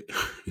bullshit,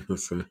 you know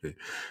what I'm saying,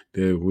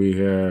 that we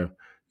have,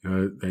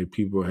 that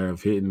people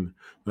have hidden.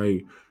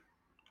 Like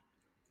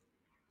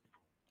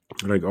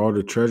all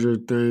the treasure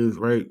things,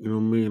 right? You know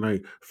what I mean?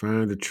 Like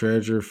find the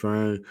treasure,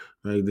 find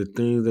like the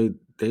things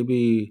they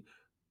be,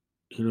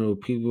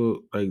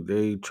 people like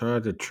they try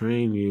to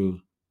train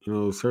you,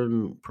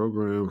 certain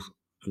programs,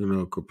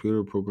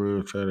 computer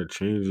programs try to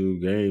change you,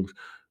 games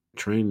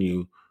train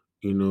you,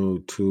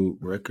 to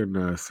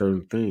recognize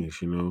certain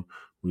things, when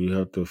you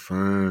have to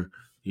find,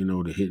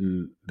 the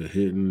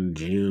hidden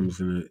gems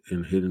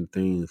and hidden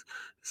things.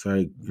 It's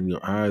like in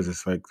your eyes,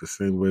 it's like the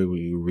same way when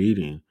you're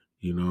reading,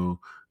 in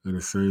the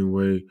same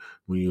way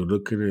when you're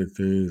looking at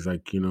things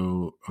like,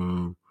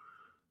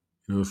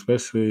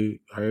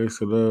 especially I used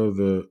to love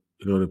the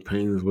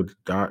paintings with the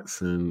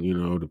dots and,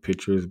 the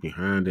pictures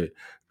behind it.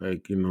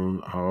 Like,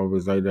 I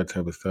always like that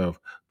type of stuff.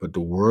 But the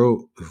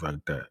world is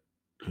like that.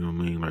 You know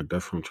what I mean? Like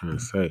that's what I'm trying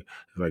to say.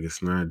 It's like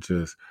it's not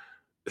just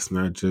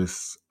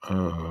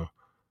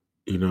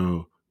you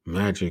know,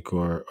 magic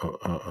or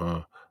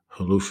a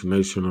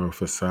hallucination or a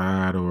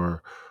facade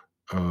or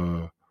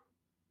uh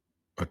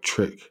a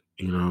trick,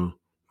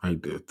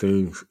 like the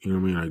things, you know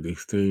what I mean? Like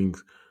these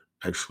things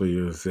actually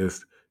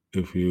exist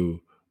if you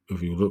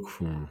look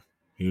for them,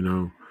 you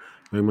know?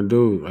 Like my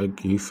dude, like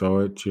he saw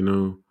it,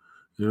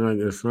 like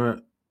it's like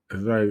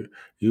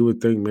you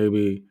would think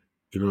maybe,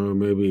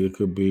 maybe it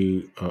could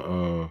be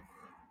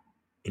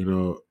you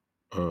know,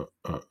 a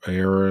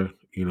era,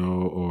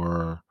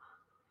 or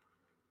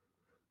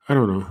I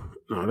don't know.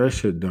 No, that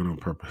shit done on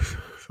purpose.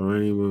 So I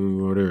ain't even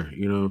gonna go there,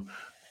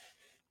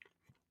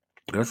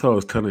 That's all I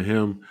was telling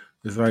him.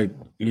 It's like,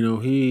 he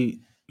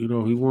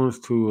wants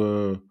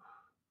to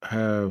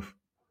have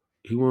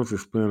he wants to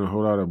spend a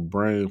whole lot of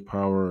brain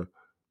power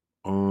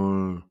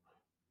on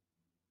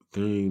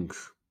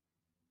things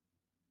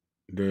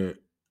that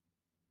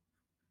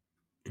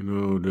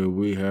that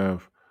we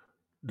have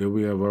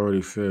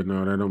already said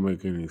no, that don't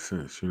make any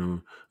sense,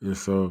 and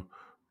so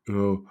you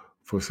know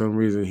for some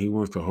reason he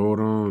wants to hold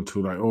on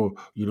to like, oh,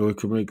 it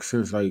could make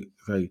sense, like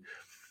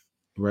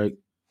right,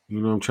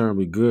 I'm trying to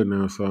be good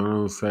now, so I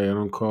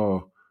don't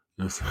call,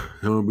 That's,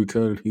 I don't be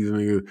telling these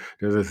niggas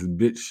that's just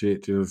bitch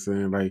shit, you know what I'm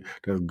saying? Like,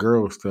 that's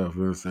girl stuff,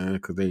 you know what I'm saying?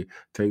 Because they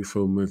take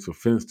so much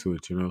offense to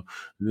it, you know?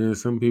 And then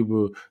some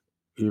people,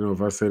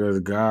 if I say that's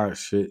God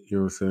shit, you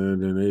know what I'm saying,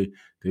 then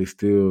they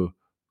still,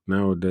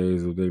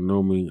 nowadays, if they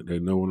know me, they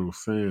know what I'm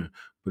saying.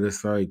 But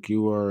it's like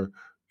you are,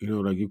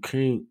 like you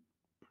can't,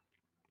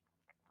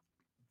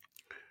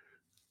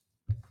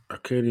 I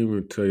can't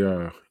even tell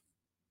y'all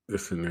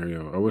this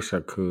scenario. I wish I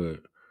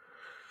could.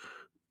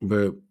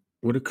 But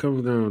what it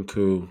comes down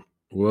to,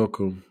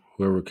 welcome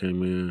whoever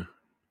came in.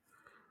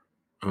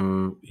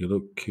 You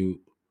look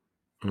cute.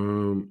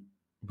 Um,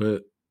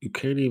 but you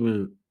can't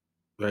even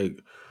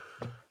like.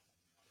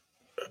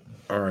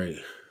 All right,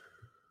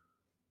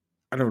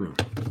 I don't know.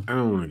 I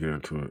don't want to get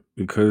into it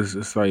because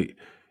it's like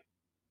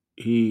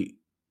he.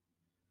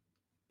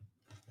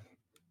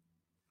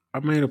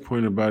 I made a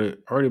point about it.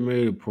 I already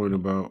made a point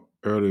about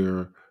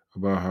earlier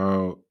about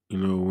how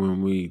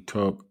when we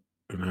talk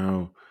and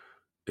how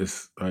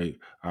it's like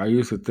I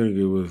used to think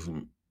it was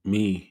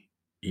me,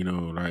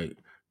 like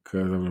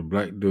because I'm a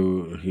black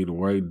dude and he the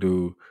white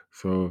dude.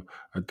 So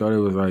I thought it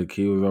was like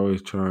he was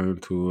always trying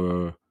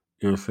to,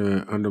 what I'm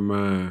saying,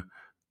 undermine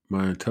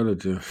my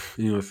intelligence,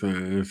 what I'm saying,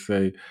 and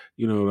say,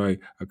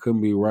 like I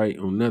couldn't be right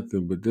on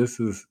nothing. But this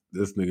is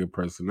this nigga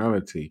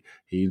personality.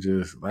 He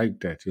just like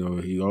that,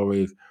 He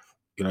always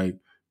like,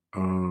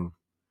 um,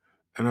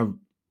 and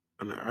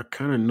I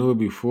kind of knew it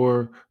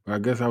before, but I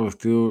guess I was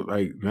still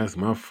like, that's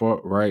my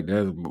fault, right?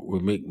 That's what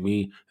would make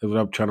me. That's what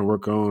I'm trying to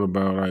work on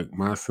about like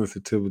my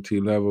sensitivity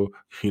level,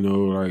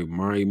 like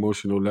my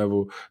emotional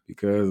level,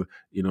 because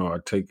I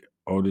take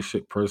all this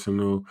shit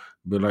personal,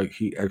 but like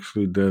he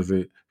actually does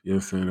it. You know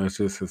what I'm saying? That's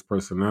just his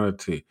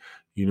personality.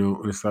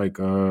 And it's like,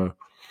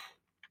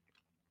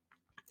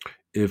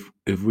 if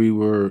we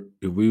were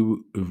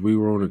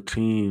on a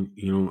team,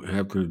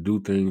 having to do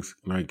things,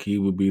 like he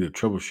would be the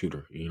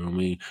troubleshooter. You know what I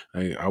mean?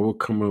 Like I would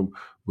come up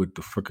with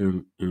the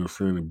fucking,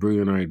 saying a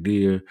brilliant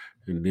idea,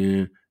 and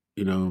then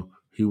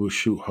he would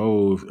shoot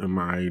holes in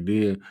my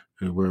idea,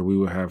 and where we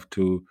would have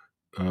to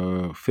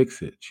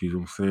fix it. You know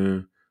what I'm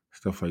saying?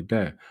 Stuff like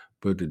that.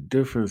 But the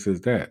difference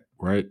is that,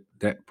 right?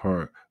 That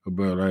part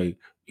about like,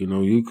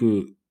 you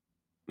could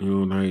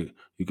like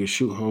you can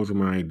shoot holes in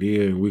my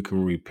idea and we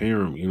can repair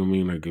them. You know what I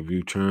mean? Like if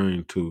you're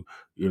trying to,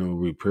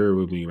 repair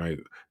with me, like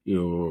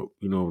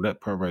that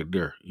part right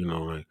there.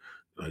 Like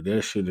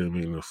that shit didn't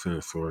make no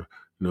sense. Or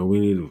we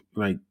need to,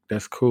 like,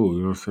 that's cool.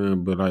 You know what I'm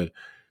saying? But like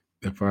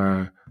if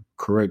I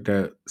correct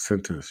that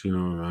sentence, I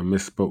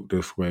misspoke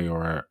this way,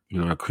 or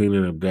I clean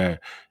it up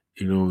that,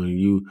 and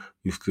you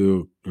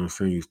still, what I'm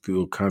saying, you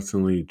still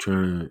constantly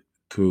trying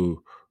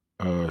to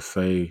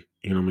say,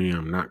 what I mean,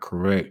 I'm not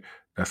correct.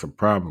 That's a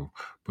problem.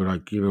 But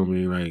like, what I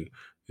mean, like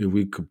if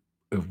we could,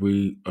 if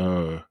we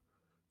uh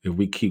if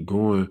we keep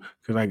going,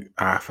 cause like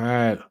I've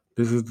had,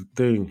 this is the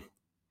thing,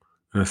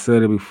 and I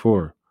said it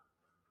before.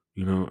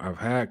 I've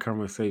had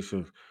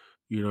conversations,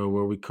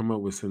 where we come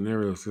up with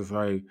scenarios. It's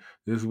like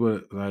this is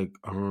what, like,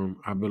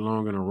 I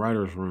belong in a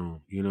writer's room,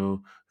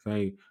 It's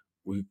like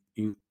you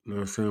know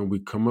what I'm saying, we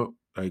come up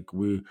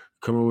with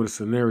a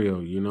scenario,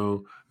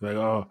 like,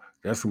 oh,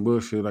 that's some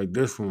bullshit, like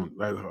this one,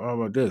 like, how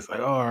about this? Like,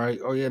 oh, all right,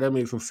 oh yeah, that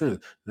makes some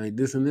sense. Like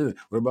this and this.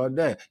 What about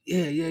that?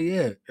 Yeah, yeah,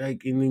 yeah.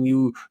 Like, and then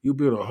you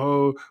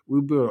build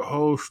we build a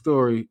whole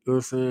story, you know what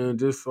I'm saying,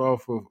 just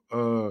off of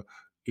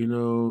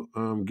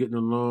getting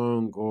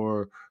along,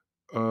 or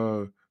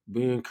uh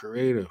being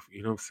creative,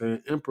 what I'm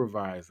saying,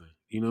 improvising,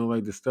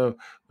 like the stuff,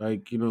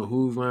 like,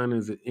 whose line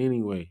is it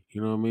anyway?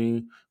 You know what I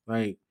mean?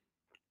 Like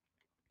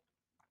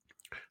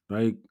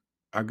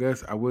I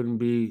guess I wouldn't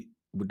be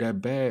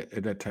that bad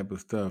at that type of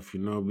stuff,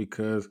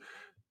 because,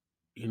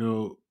 you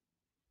know,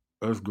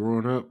 us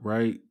growing up,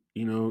 right?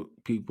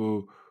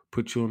 People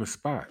put you on the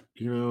spot,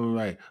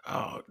 like,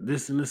 oh,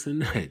 this and this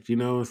and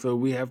that, so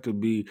we have to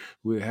be,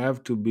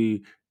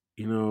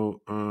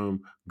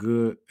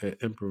 good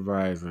at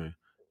improvising,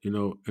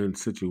 in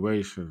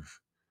situations,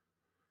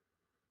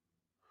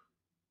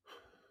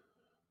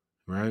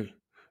 right?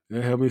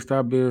 That helped me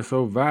stop being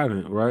so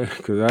violent, right?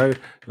 Because I,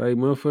 like,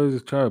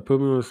 motherfuckers try to put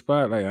me on the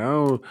spot. Like, I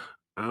don't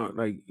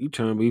like, you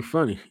trying to be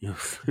funny. You know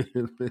what I'm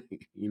saying?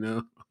 Like,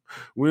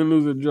 win,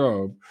 lose, a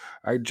job.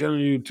 I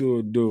challenge you to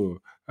a duel.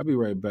 I'll be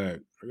right back.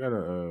 I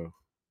gotta,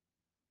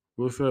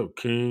 what's up,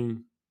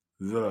 King?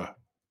 Zah.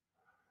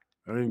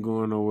 I ain't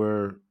going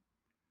nowhere.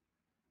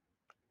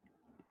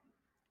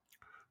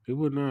 He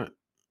would not.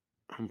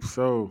 I'm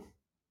so,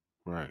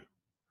 right.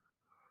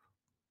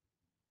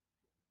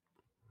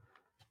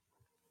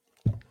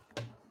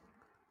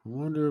 I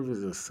wonder if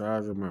it's the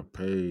size of my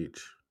page.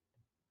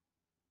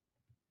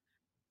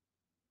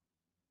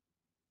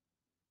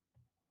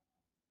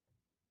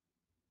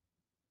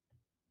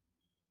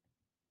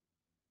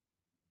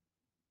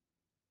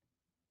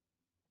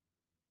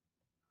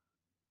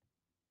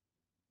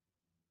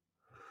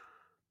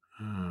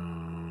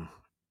 Uh,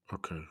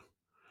 okay.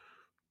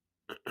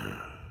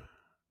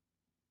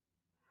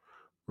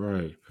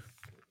 Right.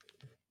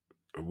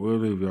 I will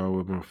leave y'all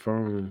with my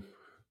phone.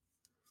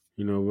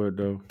 You know what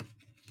though?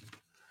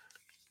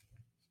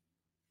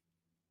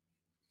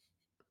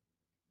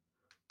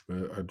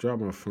 But I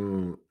dropped my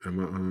phone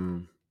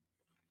and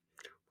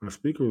my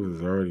speaker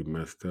was already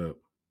messed up,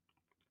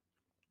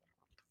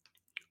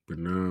 but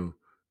now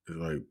it's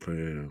like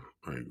playing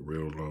like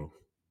real low.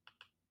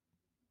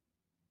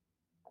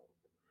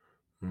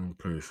 I'm gonna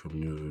play some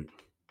music.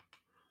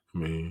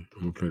 I'm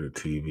gonna play the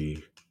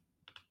TV.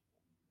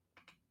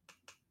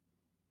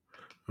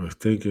 I was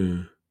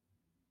thinking,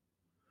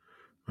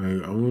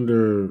 like, I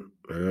wonder,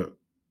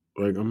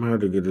 I'm gonna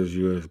have to get this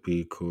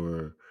USB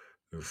cord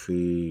and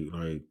see,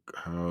 like,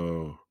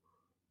 uh,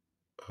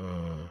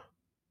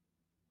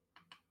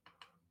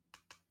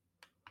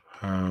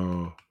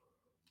 how,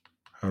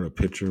 how the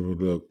picture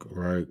would look,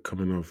 right,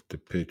 coming off the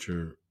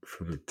picture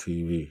from the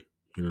TV.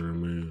 You know what I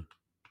mean?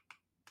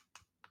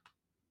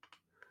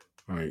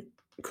 Like,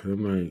 cause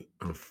I'm like,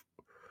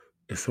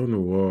 it's on the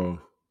wall.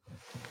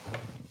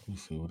 Let me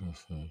see what I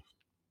say.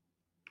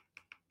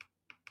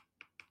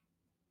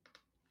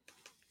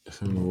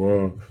 It's on the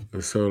wall,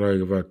 and so like,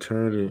 if I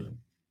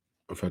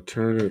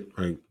turn it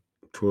like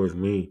towards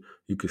me,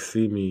 you can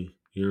see me.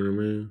 You know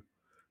what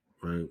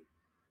I mean?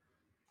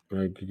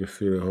 Like you can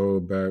see the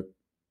whole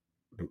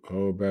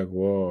back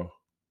wall.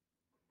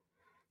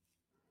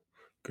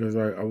 Cause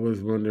I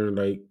was wondering,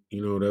 like,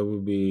 that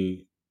would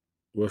be,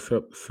 what's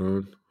up,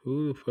 son?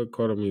 Who the fuck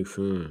calling me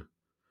son?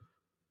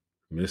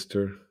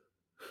 Mister?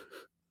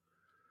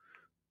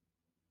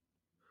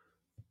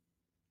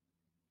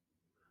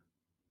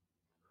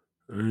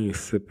 I ain't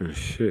sipping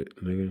shit,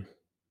 nigga.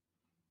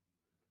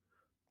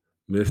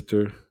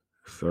 Mister?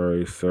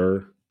 Sorry,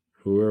 sir.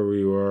 Whoever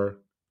you are,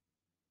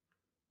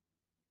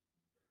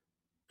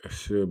 it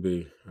should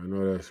be. I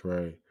know that's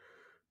right.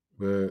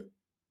 But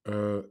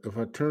if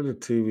I turn the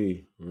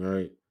TV,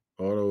 right,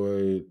 all the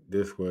way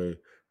this way,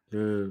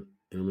 then,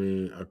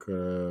 I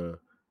could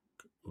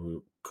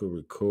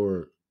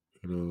record,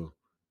 you know,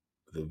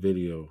 the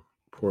video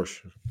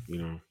portion,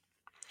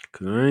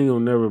 because I ain't gonna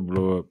never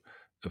blow up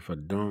if I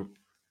don't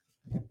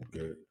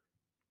get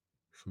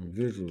some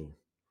visual.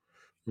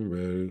 I'm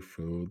ready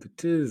for the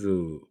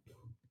tizzle.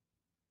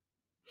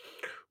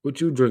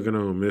 What you drinking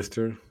on,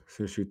 mister?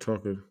 Since you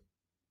talking,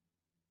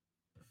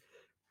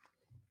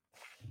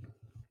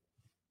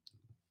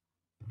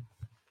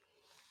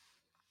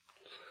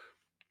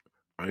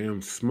 I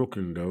am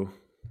smoking though.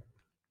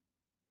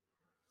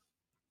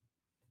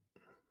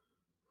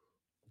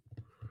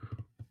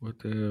 What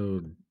the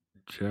hell?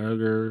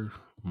 Jagger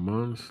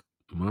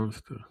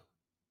Monster?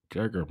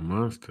 Jagger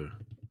Monster?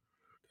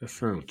 That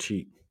sounds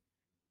cheap.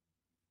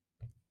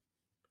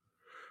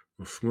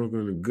 I'm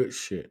smoking the good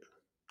shit.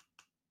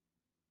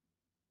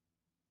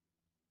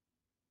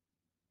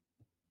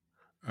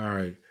 All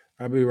right,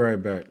 I'll be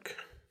right back.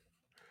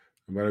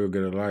 I'm about to go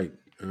get a light.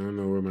 I don't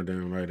know where my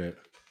damn light at.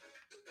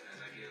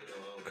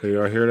 Can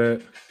y'all hear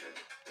that?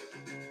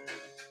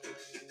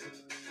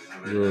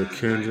 Little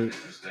Kendrick,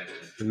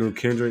 the new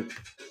Kendrick.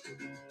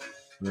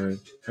 Right.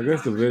 I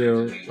guess the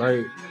video,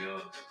 like,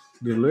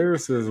 the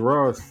lyrics is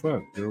raw as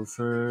fuck. You know what I'm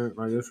saying?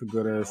 Like, it's a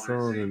good ass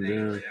song, and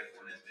then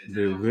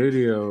the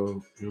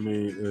video,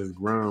 is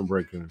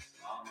groundbreaking.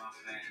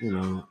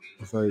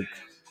 It's like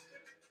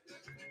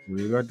when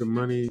you got the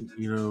money,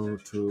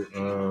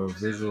 to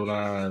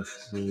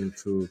visualize,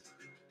 to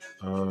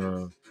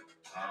uh,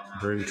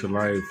 bring to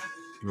life,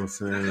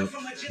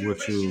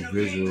 what you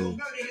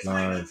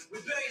visualize.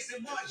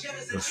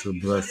 That's a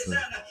blessing.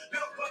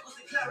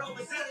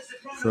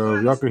 So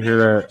if y'all can hear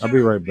that, I'll be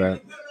right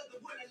back.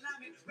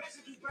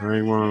 I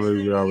ain't want to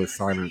leave y'all with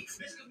silence.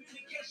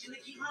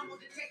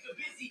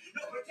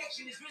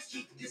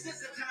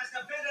 Desensitized,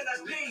 I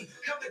vandalize pain.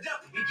 Covered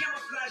up in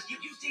camouflage, give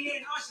you the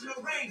in arsenal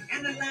rain.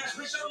 Analyze,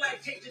 wish your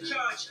life take the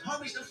charge.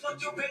 Homies done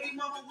fuck your baby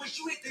mama, wish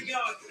you hit the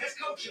yard. That's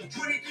culture.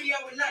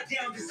 23-hour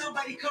lockdown. Did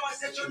somebody call,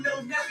 said your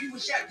little nephew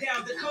was shot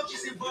down? The coach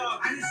is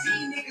involved. I done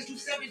seen niggas do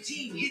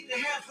 17, hit the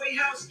halfway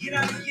house, get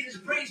out and get his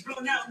brains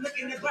blown out.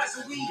 Looking to buy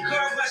some weed,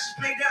 car washes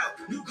played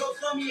out. New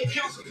GoFundMe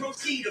accounts will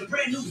proceed. A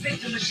brand new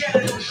victim of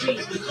shadow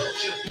machines. The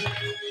culture.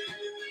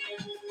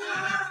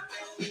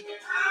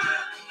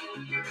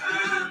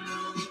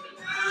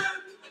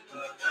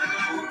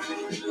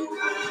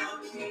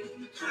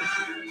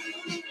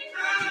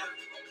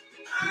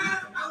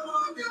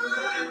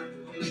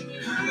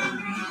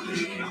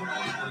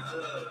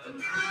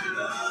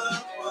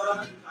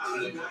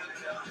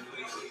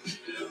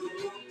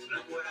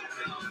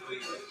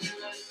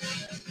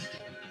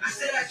 I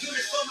said I do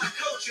this for my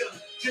culture,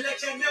 to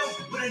let y'all know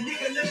what a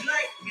nigga look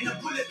like in a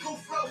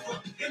bulletproof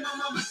rover. In my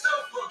mama's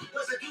sofa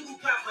was a doodle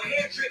popper,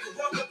 hair trigger,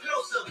 walk up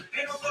closer.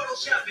 Ain't no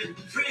photoshopping,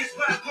 friends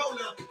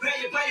bipolar, grab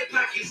your by your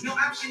pockets, no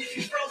option if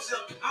you froze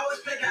up. I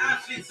always play the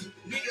offense.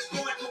 Niggas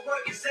going to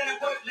work and said I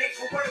work late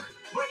for work.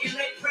 Working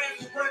late, praying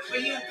for work, but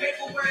he don't pay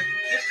for work.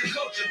 That's the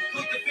culture.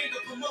 Put the finger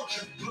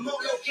promotion.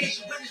 Remote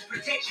location, witness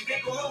protection,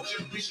 they go hold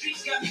you. The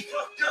streets got me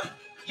fucked up.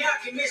 Y'all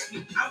can miss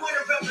me. I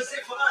wanna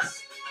represent for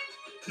us.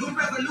 New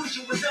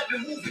revolution was up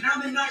and moving.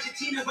 I'm in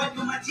Argentina,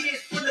 wiping my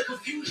tears, full of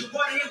confusion.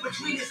 Water in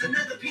between us,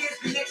 another peer's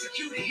been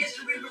executed.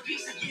 History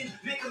repeats again.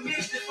 Make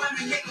amends to find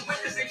a nigga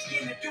with the same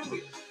skin to do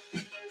it.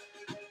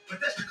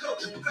 But that's the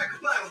culture. Crack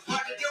a bottle,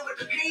 hard to deal with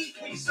the pain.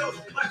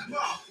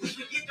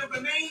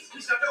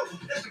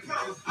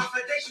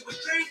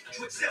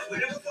 to accept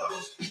whatever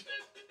follows.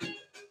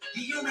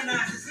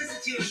 Dehumanize,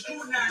 insensitive,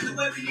 scrutinize the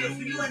way we live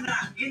for you and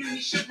I. Enemy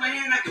shook my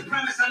hand, I can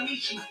promise I'll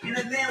meet you in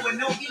a land where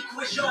no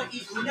equal is your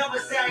equal. Never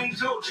say I ain't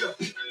told you.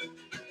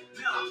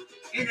 No.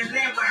 In a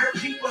land where hurt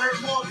people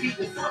hurt more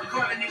people. Fuck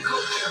calling and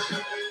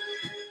culture.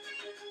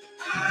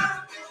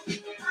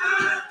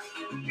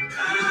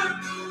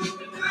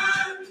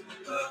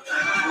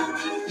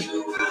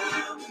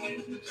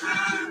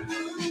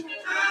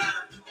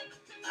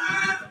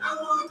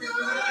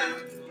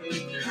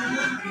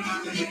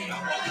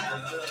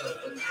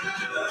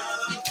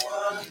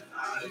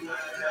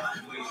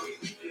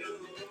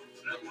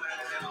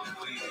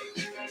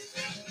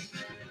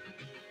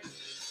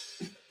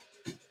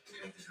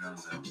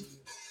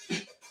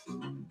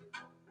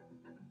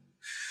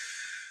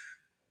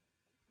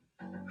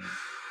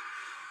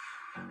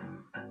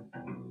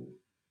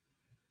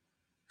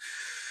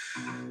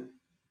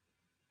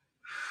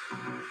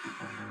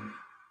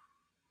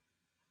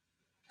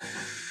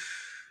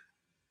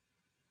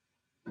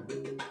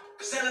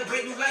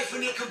 Celebrate new life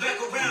when they come back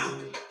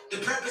around. The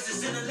purpose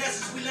is in the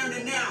lessons we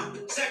learning now.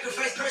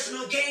 Sacrifice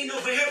personal gain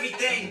over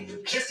everything,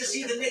 just to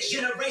see the next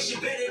generation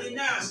better than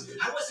ours.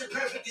 I wasn't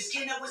perfect, the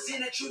skin I was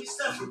in, I truly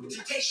suffered.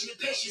 Temptation and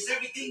patience,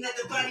 everything that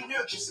the body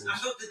nurtures. I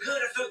felt the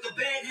good, I felt the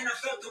bad, and I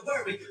felt the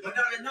worry. But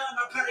all in all,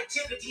 my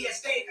productivity has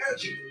stayed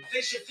urgent.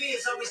 Face your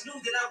fears, always knew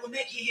that I would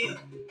make it here.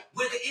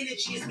 Where the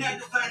energy is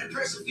magnified and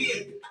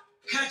persevered.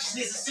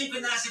 Consciousness is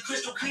synchronized and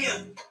crystal clear.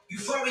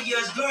 Euphoria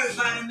is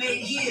glorified and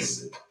made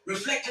his.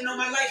 Reflecting on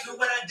my life and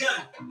what I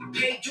done.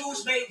 Paid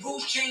dues, made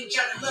rules, change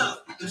out of love.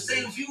 The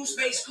same views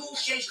made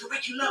schools change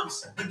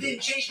curriculums. But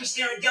didn't change me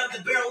staring down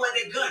the barrel of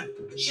that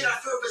gun. Should I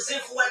feel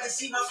resentful? I didn't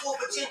see my full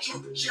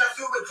potential. Should I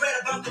feel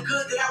regret about the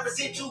good that I was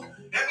into?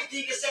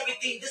 Everything is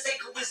everything. This ain't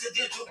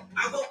coincidental.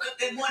 I woke up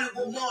that morning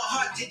with more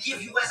heart to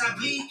give you as I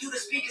bleed through the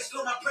speakers,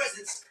 feel my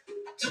presence.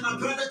 To my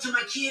brother, to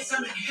my kids,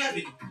 I'm in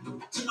heaven.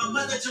 To my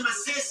mother, to my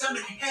sis, I'm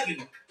in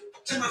heaven.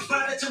 To my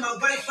father, to my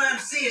wife, I'm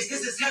serious.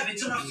 This is heaven.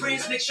 To my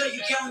friends, make sure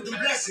you count the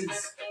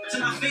blessings. To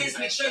my fans,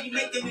 make sure you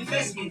make them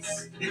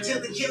investments.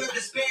 Until the killer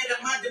despaired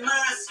of my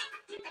demise,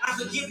 I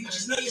forgive you,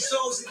 just know your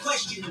soul's in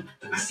question.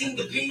 I seen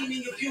the pain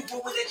in your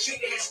pupil when that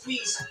trigger had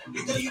squeezed.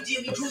 And though you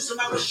did me gruesome,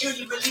 I was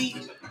surely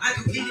relieved. I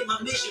completed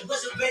my mission,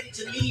 wasn't ready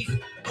to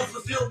leave, but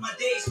fulfilled my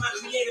days, my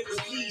creator was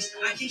pleased.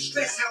 I can't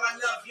stress how I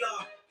love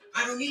y'all.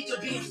 I don't need to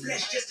be in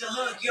flesh just to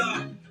hug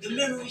y'all. The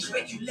memories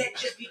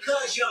recollect just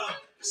because y'all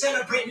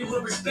celebrate me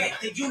with respect.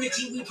 The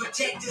unity we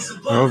protect is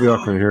above. I hope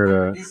y'all can hear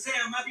that. And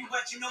Sam, I'll be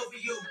watching over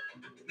you.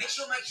 Make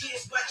sure my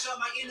kids watch all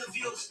my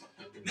interviews.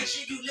 Make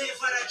sure you live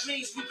out our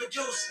dreams we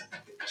produce.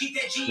 Keep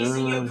that genius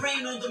in your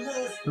brain on the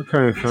move. You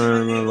can't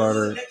find a lot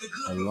of.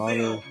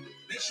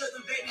 Make sure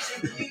them babies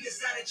and the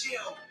leaders out of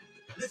jail.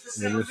 Live for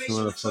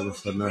salvation, the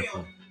troubles get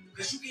real.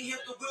 Cause you can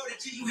help the world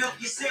until you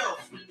help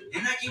yourself.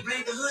 And I can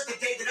blame the hood the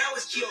day that I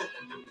was killed.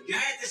 You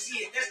had to see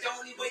it, that's the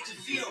only way to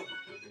feel.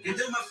 And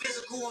though my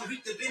physical won't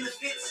reap the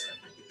benefits,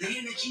 the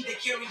energy that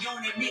carry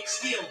on and mix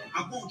still,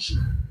 I want you.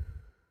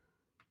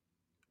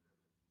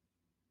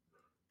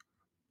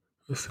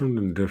 It's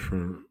something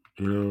different,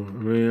 you know. I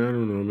mean, I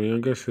don't know. I mean, I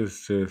guess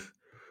it's just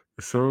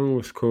the song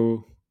was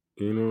cool,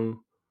 you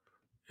know,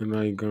 and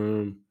like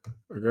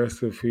I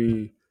guess if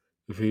he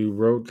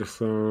wrote the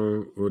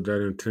song with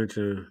that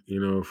intention, you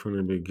know, from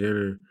the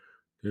beginning,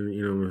 then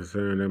you know what I'm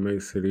saying, that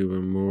makes it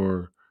even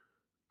more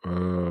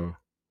uh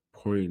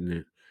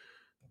poignant.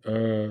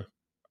 Uh,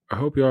 I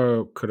hope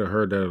y'all could have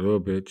heard that a little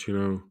bit, you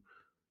know.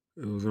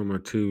 It was on my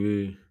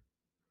TV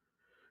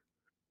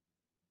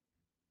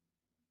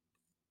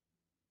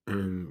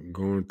and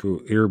going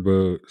through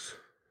earbuds.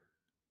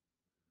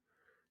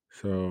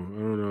 So I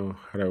don't know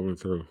how that went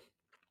through.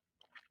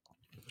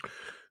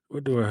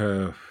 What do I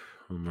have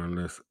on my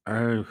list?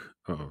 Oh,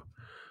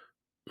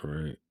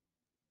 right.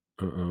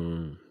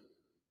 Um,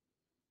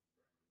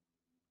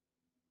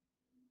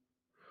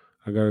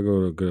 I gotta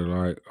go to get a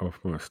light off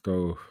my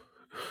stove.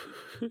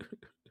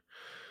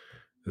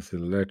 It's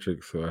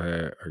electric, so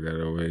I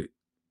gotta wait.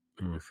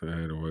 I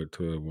had to wait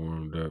till it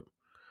warmed up.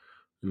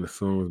 And the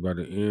song was about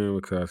to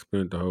end because I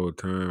spent the whole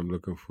time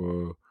looking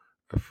for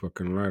a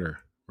fucking lighter,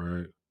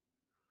 right?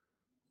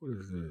 What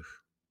is this?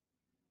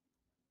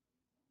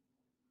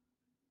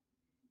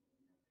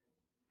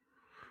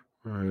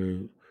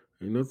 Right.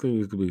 Ain't nothing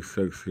used to be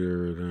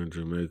sexier than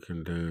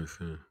Jamaican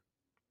dancing.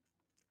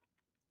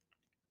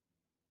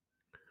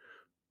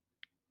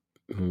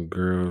 And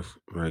girls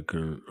like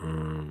in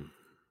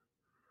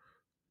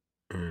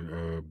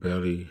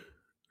belly,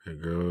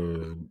 and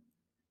girls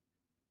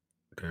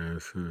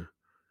dancing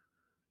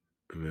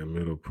in that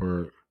middle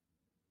part.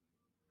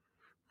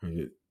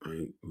 Like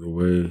the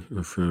way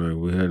I'm saying, like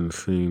we hadn't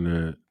seen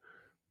that,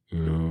 you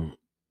know,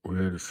 we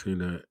hadn't seen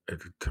that at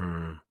the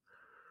time.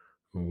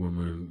 A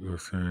woman, you know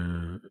what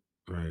I'm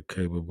saying, like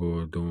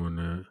capable of doing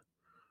that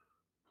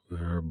with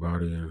her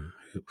body and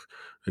hips.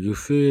 Like you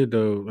see it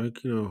though,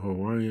 like you know,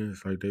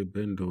 Hawaiians, like they've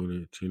been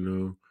doing it, you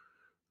know,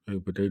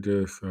 like but they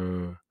just,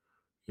 you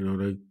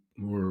know,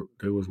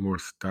 they was more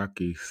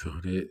stocky, so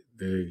they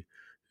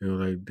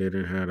like they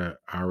didn't have that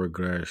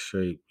hourglass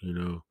shape,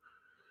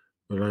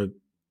 but like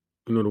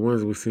the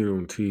ones we seen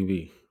on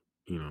TV,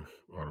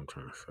 what I'm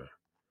trying to say.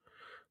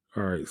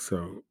 All right,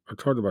 so I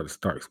talked about the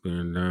stocks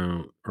being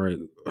down. All right,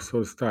 so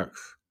the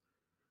stocks,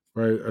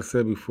 right? I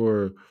said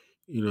before,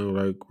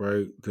 like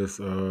right, this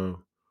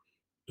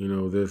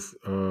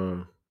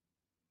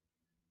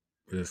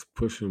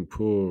push and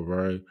pull,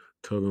 right?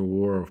 Tug and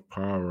war of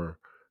power,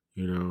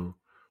 you know,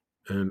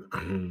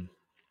 and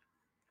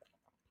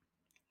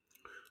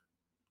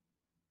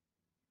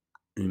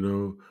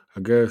I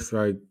guess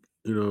like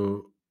you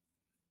know,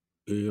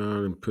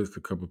 Elon pissed a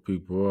couple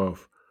people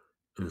off,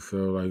 and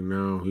so like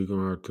now he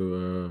gonna have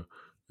to,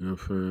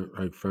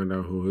 like find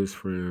out who his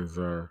friends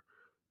are,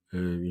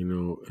 and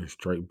and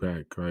strike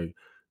back. Like,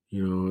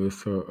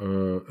 it's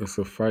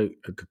a fight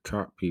at the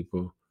top,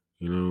 people.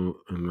 And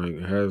like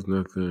it has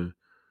nothing,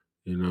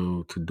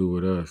 to do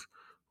with us.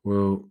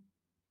 Well,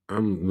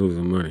 I'm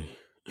losing money.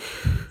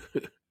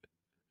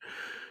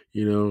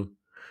 you know,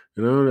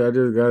 I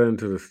just got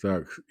into the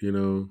stocks.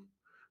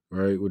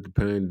 Right with the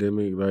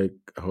pandemic, like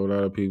a whole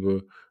lot of people.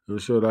 I'm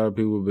sure a lot of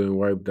people have been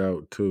wiped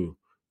out too,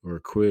 or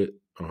quit,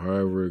 or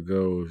however it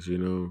goes.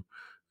 And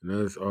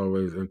that's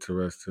always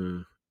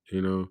interesting.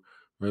 You know,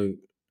 like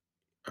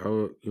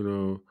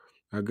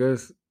I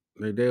guess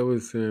like they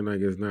always saying like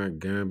it's not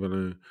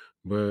gambling,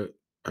 but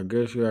I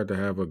guess you have to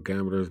have a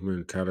gambler's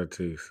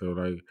mentality. So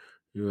like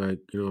like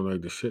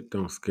the shit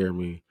don't scare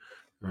me.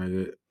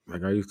 Like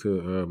I used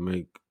to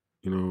make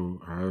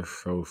I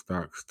sold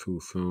stocks too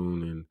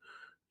soon and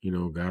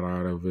got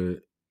out of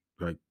it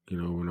like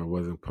when I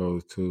wasn't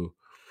supposed to.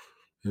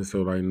 And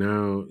so like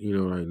now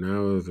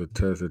is a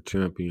test of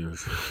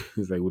champions.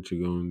 It's like what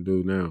you gonna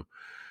do now?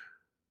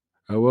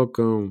 I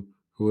welcome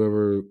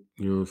whoever,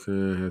 what I'm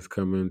saying, has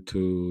come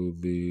into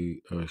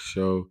the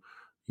show.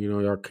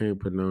 Y'all can't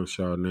pronounce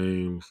y'all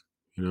names,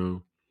 you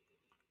know.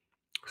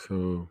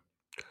 So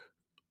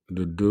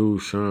the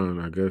dude Sean,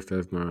 I guess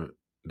that's not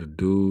the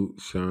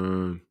dude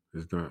Sean.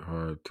 It's not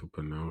hard to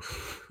pronounce.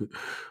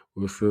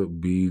 What's up,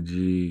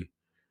 BG?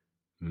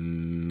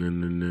 Nah,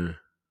 nah, nah.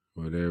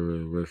 Whatever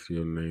the rest of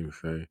your name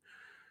say.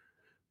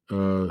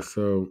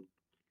 So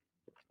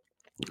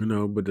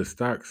but the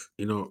stocks,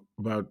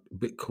 about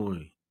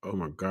Bitcoin. Oh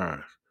my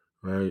gosh,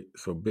 right?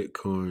 So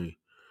Bitcoin.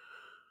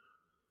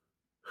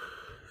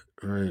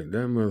 Right,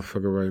 that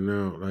motherfucker right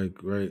now,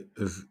 like, right,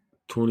 is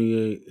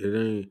 28. It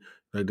ain't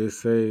like they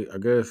say. I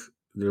guess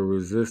the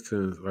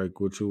resistance,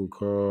 like what you would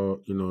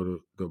call,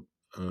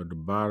 the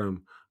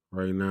bottom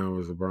right now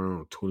is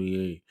around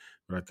 28.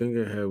 But I think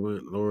it had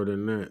went lower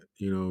than that,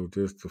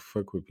 just to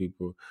fuck with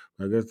people.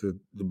 I guess the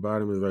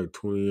bottom is like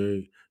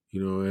 28.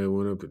 It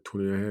went up to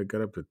 20. I had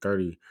got up to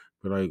 30,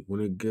 but like when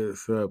it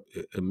gets up,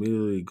 it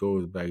immediately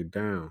goes back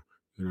down.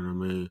 You know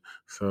what I mean?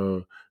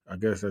 So I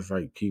guess that's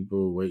like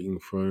people waiting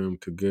for them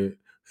to get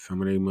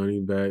some of their money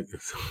back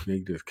and so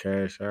they just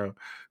cash out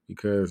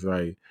because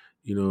like,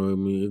 what I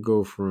mean,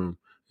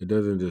 it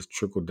doesn't just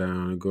trickle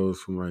down. It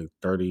goes from like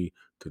 30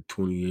 to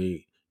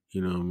 28,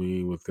 what I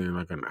mean, within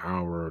like an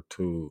hour or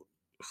two.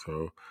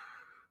 So,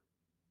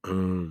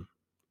 um,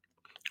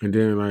 and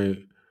then like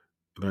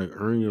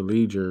Earn Your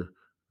Leisure,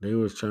 they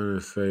was trying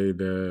to say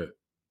that,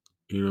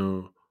 you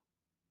know,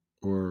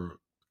 or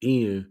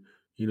Ian,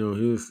 he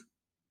was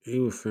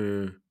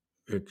saying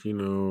that,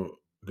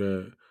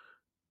 that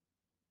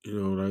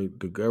like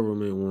the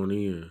government won't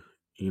in,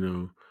 you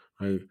know,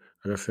 like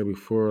I said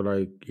before,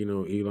 like,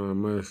 Elon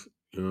Musk,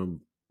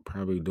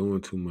 probably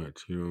doing too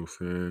much, you know what I'm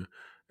saying?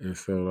 And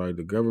so like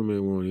the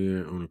government won't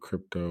in on the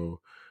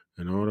crypto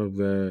and all of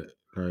that,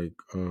 like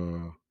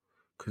cause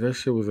that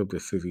shit was up to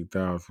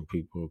 60,000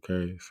 people,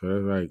 okay? So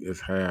that's like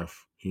it's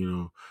half,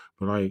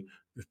 But like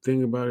the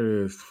thing about it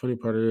is, the funny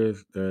part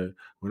is that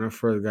when I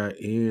first got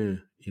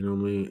in, what I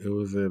mean, it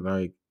was at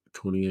like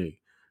 28.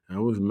 I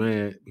was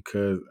mad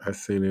because I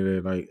seen it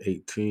at like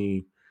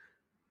 18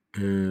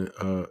 and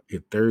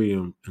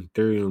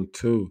Ethereum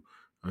too.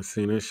 I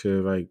seen that shit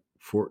at like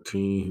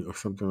 14 or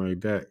something like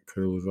that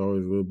because it was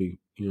always a little bit,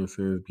 what I'm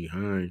saying, it's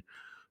behind.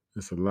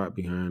 It's a lot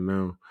behind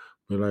now.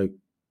 But like,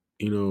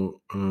 you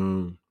know,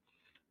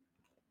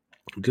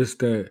 just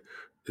that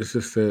it's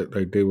just that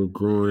like they were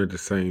growing at the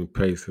same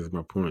pace is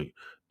my point.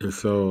 And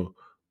so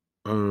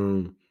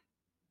um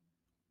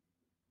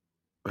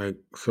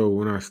so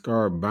when I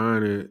started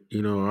buying it,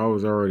 I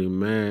was already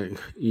mad,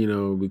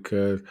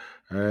 because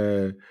I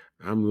had,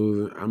 I'm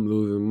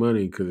losing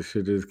money because the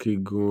shit just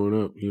keep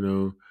going up,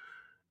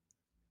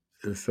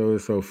 and so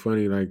it's so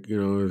funny, like,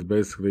 it's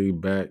basically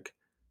back,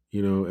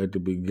 at the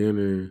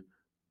beginning,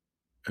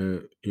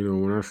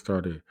 when I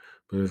started.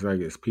 But it's like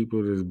it's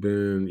people that's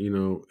been,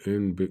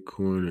 in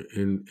Bitcoin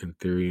and in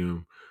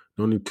Ethereum,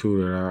 the only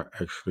two that I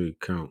actually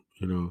count,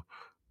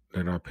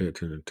 that I pay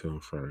attention to,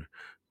 I'm sorry.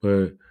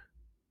 But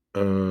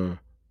uh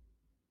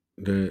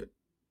that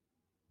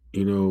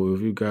if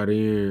we got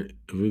in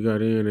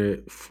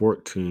at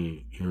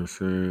 14, you know what I'm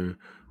saying,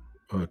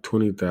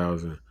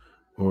 20,000,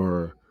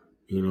 or,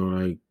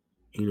 like,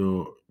 you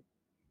know,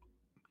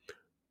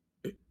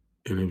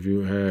 and if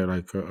you had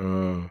like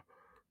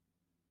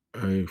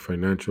a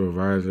financial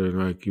advisor, and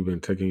like you've been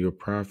taking your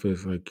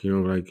profits, like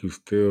like you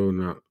still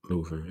not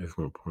losing. Is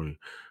my point.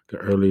 The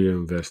earlier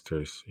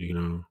investors,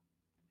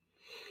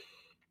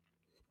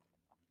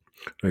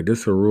 like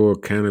this a raw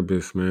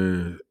cannabis,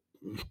 man,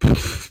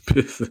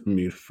 pissing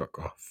me the fuck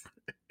off.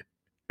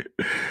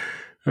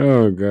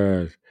 Oh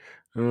gosh,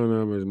 I don't know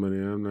how much money.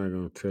 I'm not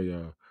gonna tell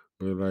y'all,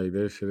 but like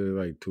that shit is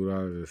like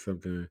 $2 or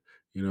something.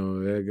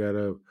 That got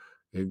up.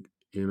 It,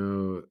 you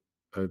know,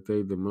 I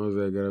think the most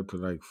that got up to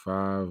like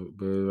five,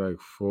 but it's like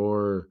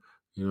four.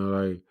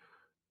 Like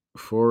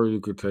four, you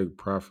could take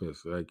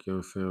profits. Like what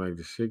I'm saying, like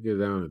the shit get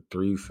down to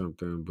three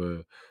something,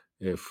 but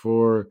at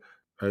four,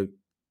 like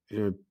you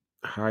know,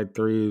 high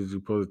threes, you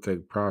supposed to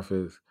take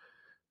profits.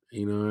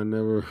 I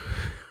never,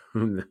 I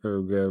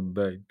never got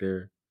back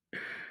there.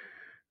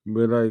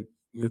 But like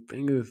the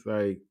thing is,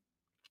 like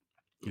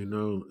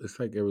it's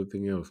like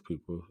everything else,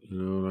 people.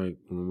 Like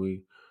when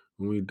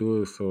we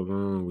do it so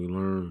long, we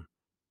learn.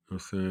 I'm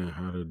saying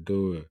how to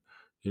do it.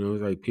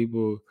 It's like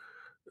people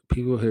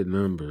hit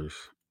numbers.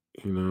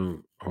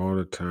 All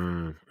the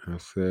time. And I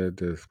said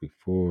this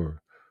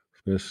before,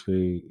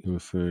 especially I'm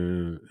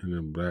saying in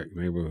a black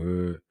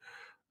neighborhood,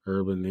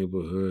 urban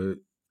neighborhood.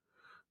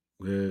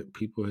 Yeah,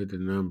 people hit the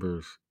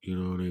numbers,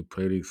 and they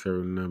play these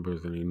certain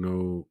numbers, and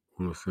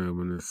what I'm saying,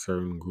 when a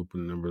certain group of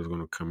numbers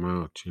going to come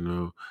out,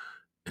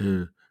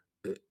 and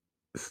it,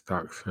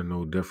 stocks are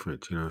no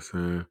different, you know what I'm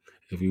saying?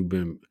 If you've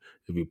been,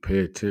 if you pay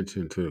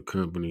attention to the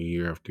company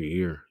year after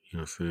year, you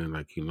know what I'm saying?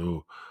 Like,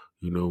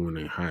 when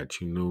they hot,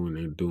 when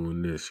they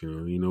doing this,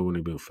 when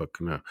they've been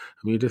fucking up.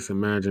 I mean, just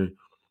imagine,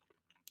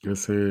 you know what I'm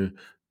saying?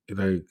 Like,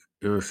 you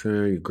know what I'm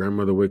saying? Your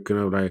grandmother waking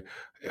up like,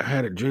 I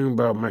had a dream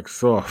about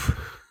Microsoft.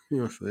 You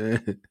know what I'm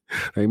saying?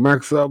 Like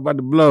Microsoft about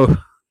to blow.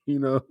 You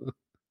know,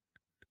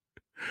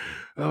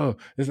 oh,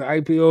 it's an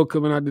IPO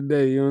coming out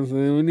today. You know what I'm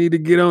saying? We need to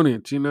get on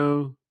it.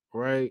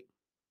 Right?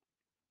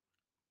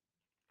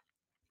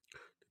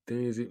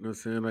 Things. You know what I'm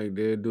saying? Like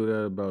they do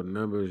that about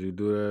numbers. You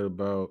do that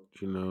about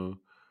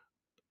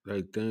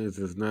like things.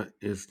 It's not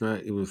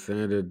even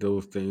saying that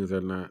those things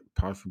are not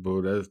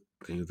possible. That's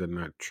things that are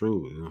not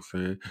true. You know what I'm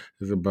saying?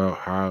 It's about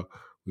how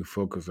we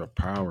focus our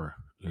power.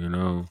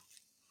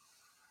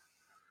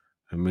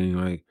 I mean,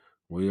 like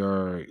we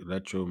are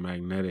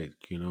electromagnetic,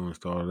 and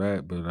all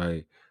that. But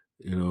like,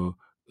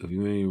 if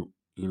you ain't,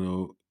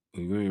 if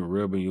you ain't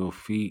rubbing your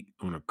feet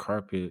on a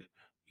carpet,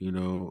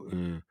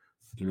 and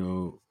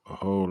a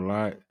whole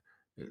lot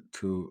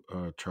to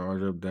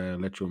charge up that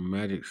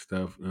electromagnetic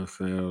stuff. You know what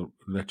I'm saying?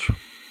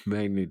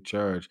 Electromagnetic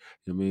charge.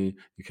 I mean,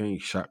 you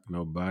can't shock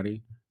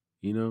nobody.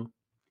 You know,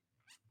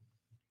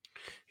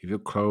 if your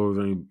clothes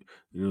ain't,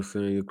 what I'm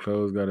saying, your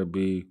clothes gotta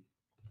be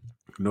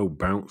no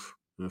bounce.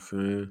 You know what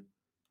I'm saying?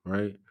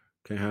 Right?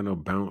 Can't have no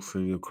bounce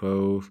in your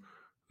clothes.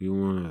 You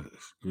want to,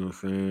 what I'm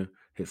saying,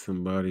 hit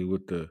somebody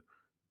with the,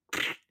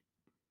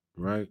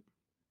 right?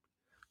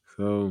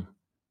 So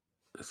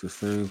it's the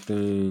same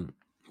thing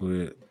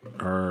with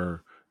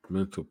our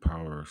mental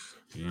powers.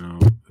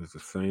 It's the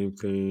same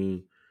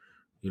thing,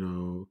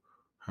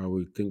 how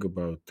we think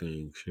about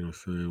things. You know what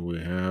I'm saying? We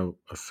have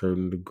a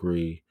certain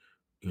degree,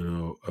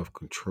 of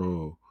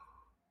control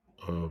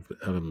of the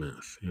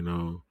elements,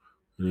 And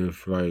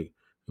if like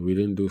if we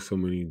didn't do so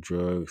many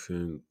drugs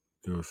and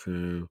what I'm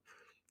saying,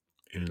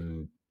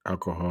 and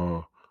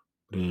alcohol,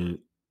 then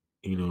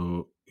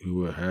you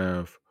would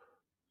have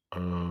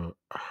a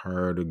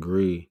higher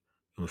degree,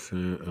 what I'm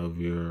saying,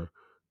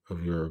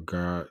 of your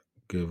God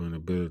given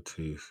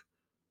abilities,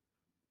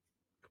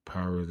 the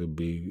powers to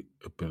be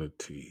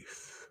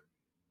abilities.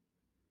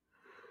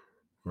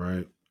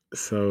 Right?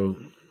 So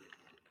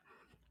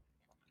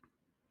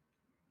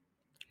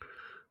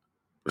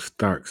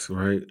stocks,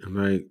 right? And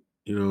like,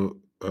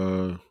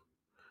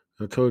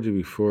 I told you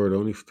before, the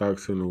only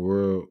stocks in the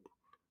world,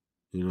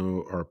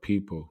 are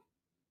people,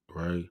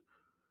 right?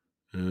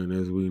 And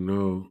as we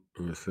know,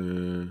 I'm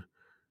saying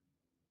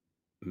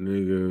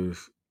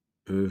niggas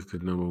is the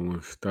number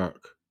one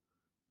stock,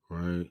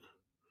 right?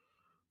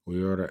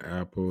 We are the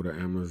Apple, the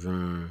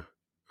Amazon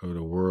of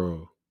the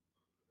world,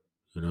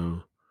 you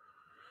know.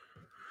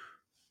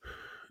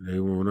 They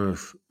want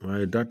us.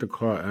 Right? Dr.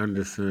 Clark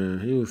Anderson,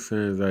 he was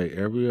saying like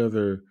every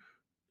other,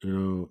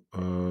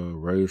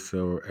 race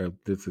or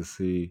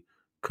ethnicity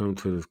come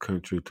to this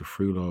country to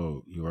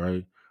freeload, you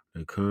right?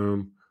 They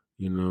come,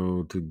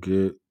 to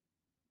get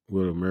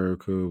what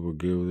America will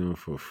give them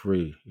for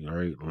free,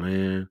 right?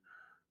 Land,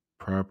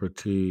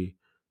 property,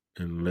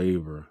 and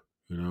labor,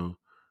 you know.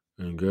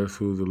 And guess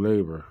who's the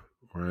labor,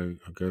 right?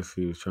 I guess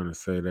he was trying to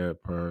say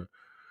that part.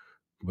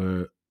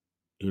 But,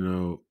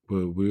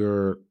 but we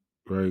are,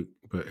 right?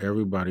 But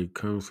everybody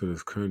comes to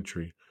this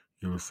country,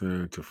 what I'm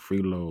saying, to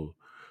freeload.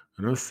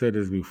 And I said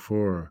this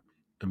before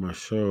in my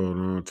show a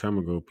long time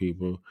ago,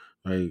 people.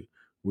 Like,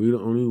 we the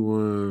only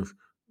ones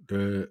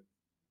that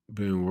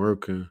been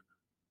working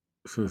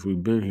since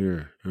we've been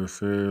here. You know what I'm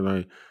saying?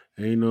 Like,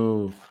 ain't no,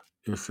 you know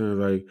what I'm saying?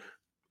 Like,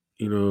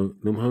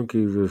 them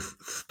hunkies was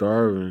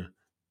starving,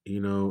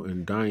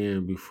 and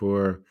dying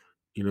before,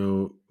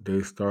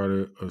 they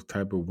started a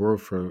type of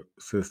welfare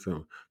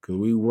system because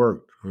we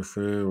worked. You know what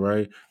I'm saying,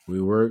 right?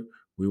 We worked.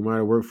 We might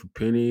have worked for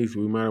pennies.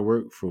 We might have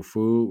worked for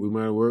food. We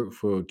might have worked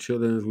for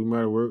chillings. We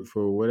might have worked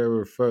for whatever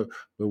the fuck.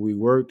 But we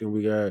worked and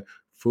we got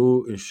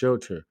food and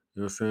shelter. You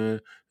know what I'm saying?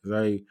 It's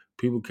like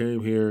people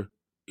came here.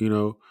 You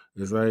know,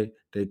 it's like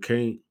they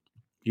can't.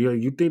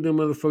 You think them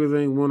motherfuckers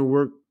ain't want to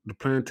work the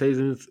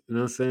plantations? You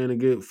know what I'm saying, to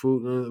get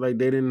food? Like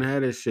they didn't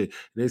have that shit.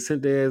 They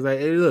sent their ass like,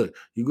 hey, look,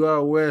 you go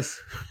out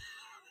west.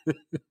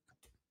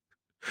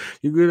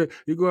 You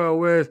go out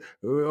west,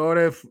 all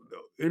that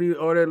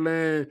all that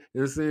land, you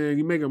know what I'm saying,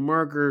 you make a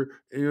marker,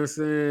 you know what I'm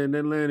saying,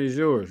 that land is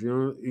yours.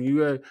 You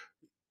got,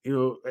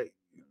 like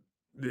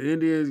the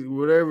Indians,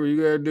 whatever, you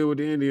gotta deal with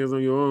the Indians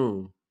on your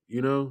own,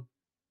 you know?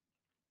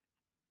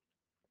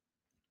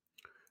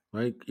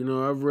 Like,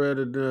 I've read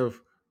enough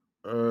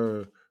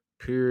uh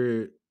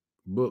period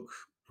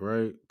books,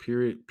 right?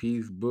 Period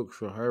piece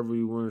books or however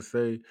you want to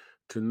say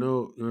to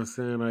know, you know what I'm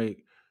saying,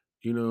 like,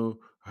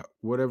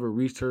 whatever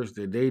research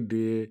that they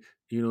did,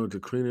 to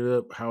clean it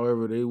up,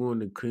 however they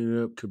wanted to clean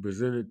it up to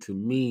present it to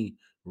me,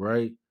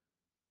 right?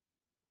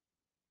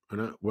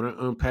 When I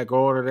unpack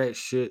all of that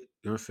shit,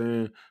 you know what I'm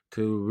saying,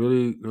 to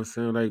really, you know what I'm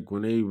saying, like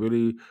when they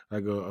really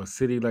like a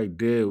city like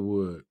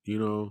Deadwood,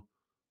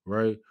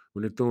 right?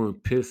 When they're throwing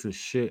piss and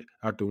shit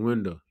out the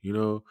window, and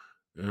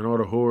all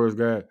the whores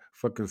got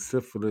fucking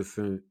syphilis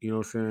and what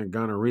I'm saying,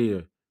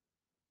 gonorrhea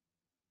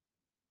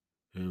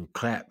and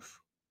claps,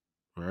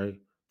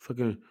 right?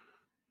 Fucking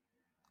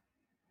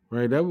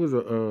right. That was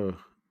a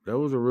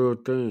real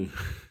thing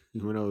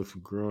when I was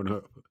growing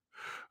up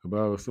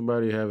about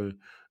somebody having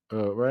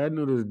right. I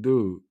knew this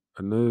dude.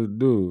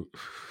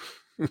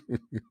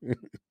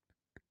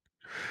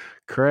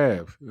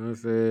 Crabs. You know what I'm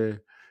saying?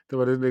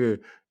 Talk about this nigga.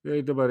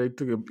 They talk about he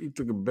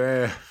took a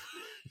bath.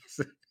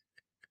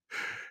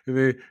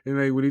 And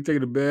like when he take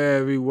the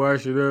bath, he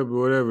wash it up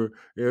or whatever.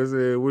 You know what I'm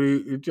saying?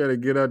 When he try to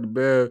get out the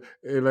bath,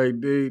 and like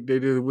they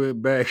just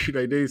went back.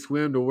 Like they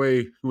swam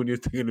away when he was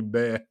taking the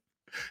bath.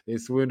 They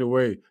swam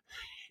away,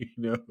 you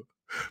know.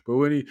 But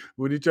when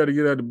he tried to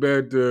get out the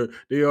bath,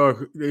 they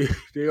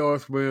all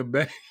swam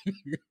back.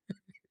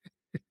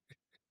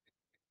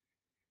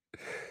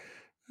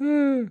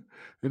 And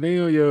they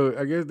on your,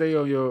 I guess they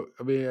on your,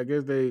 I mean, I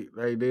guess they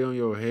on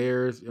your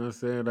hairs, you know what I'm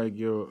saying? Like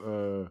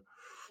your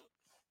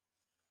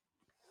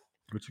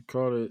what you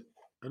call it?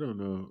 I don't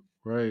know,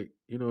 right?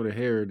 The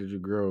hair that you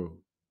grow.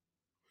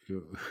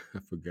 I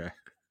forgot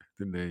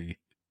the name.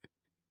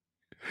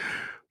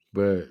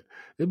 But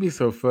it'd be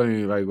so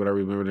funny, like when I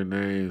remember the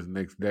names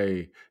next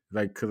day,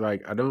 like, cause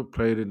like I don't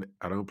play the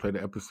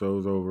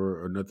episodes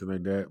over or nothing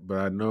like that. But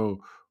I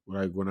know,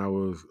 like when I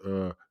was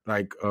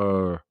like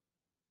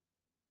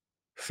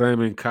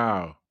Simon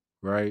Cowell,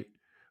 right?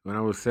 When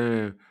I was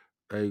saying,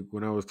 like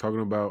when I was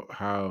talking about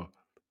how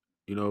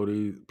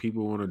these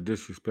people want to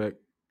disrespect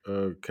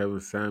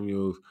Kevin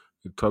Samuels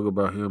and talk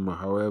about him or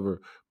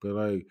however, but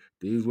like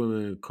these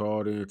women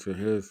called into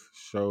his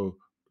show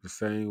the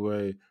same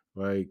way,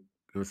 like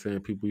I'm saying,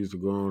 people used to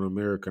go on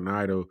American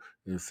Idol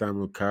and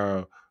Simon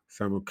Cowell,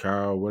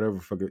 whatever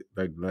fuck it,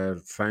 like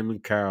last Simon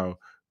Cowell,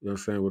 what I'm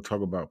saying, will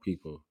talk about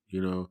people,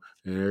 and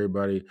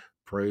everybody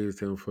praised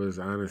him for his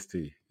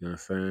honesty, what I'm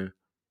saying,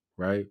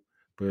 right?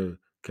 But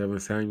Kevin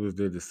Samuels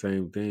did the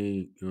same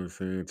thing, what I'm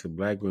saying, to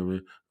black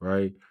women,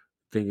 right?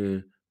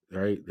 Thinking,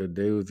 right, that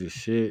they was the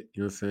shit,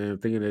 what I'm saying?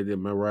 Thinking they did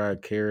Mariah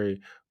Carey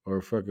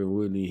or fucking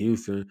Whitney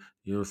Houston,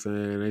 what I'm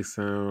saying? They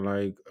sound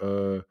like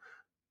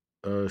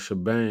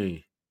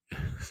Shebang.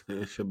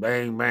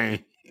 Shebang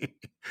bang.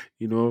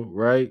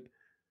 Right?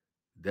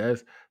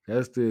 That's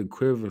that's the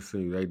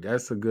equivalency. Like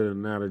that's a good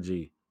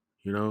analogy,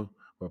 you know,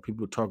 while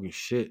people talking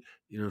shit,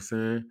 you know what I'm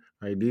saying?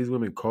 Like these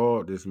women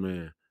called this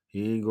man.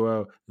 He ain't go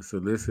out and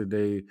solicit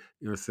what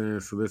I'm saying,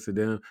 solicit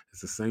them.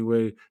 It's the same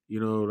way,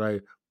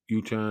 like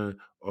you trying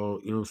or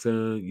what I'm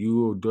saying,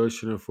 you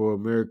auditioning for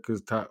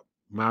America's Top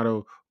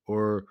Model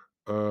or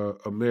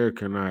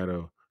American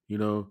Idol.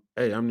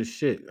 Hey, I'm the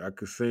shit. I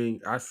could sing.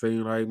 I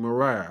sing like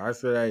Mariah. I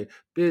said,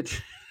 hey, bitch,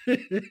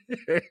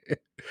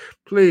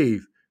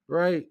 please,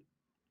 right?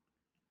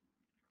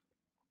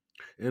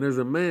 And as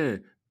a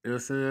man, you know what I'm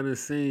saying, I done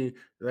seen,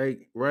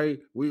 like, right?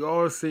 We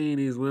all seen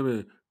these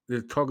women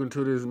that's talking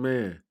to this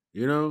man,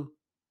 And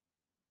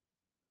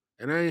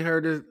I ain't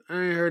heard this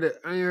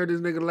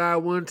nigga lie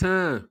one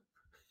time.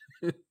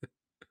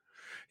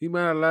 He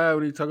might have lied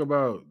when he talk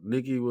about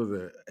Nikki was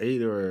a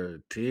 8 or a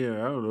 10.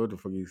 I don't know what the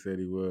fuck he said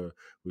he was,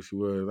 what she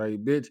was.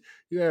 Like, bitch,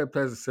 you had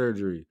plastic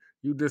surgery.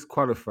 You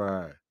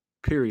disqualified.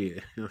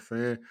 Period. You know what I'm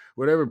saying?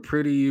 Whatever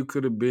pretty you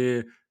could have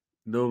been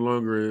no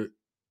longer,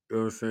 what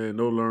I'm saying,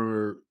 no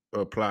longer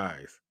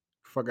applies.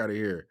 Fuck out of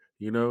here.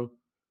 You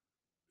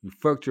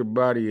fucked your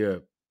body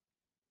up.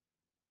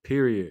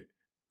 Period.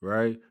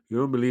 Right? You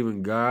don't believe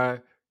in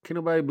God. Can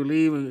nobody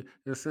believe in,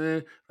 I'm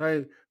saying?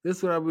 Like, this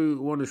is what I would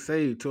want to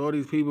say to all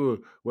these people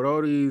with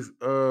all these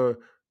uh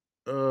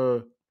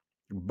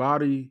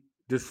body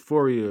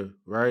dysphoria,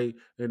 right?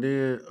 And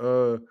then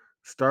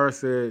Star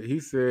said he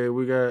said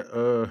we got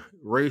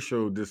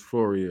racial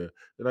dysphoria.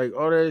 Like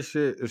all that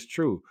shit is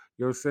true.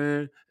 You know what I'm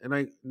saying? And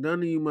like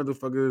none of you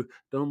motherfuckers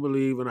don't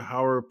believe in a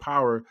higher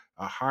power.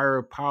 You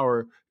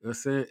know what I'm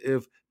saying?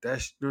 If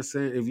that's, you know what I'm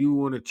saying, if you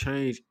want to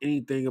change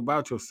anything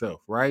about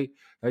yourself, right?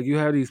 Like you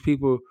have these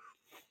people,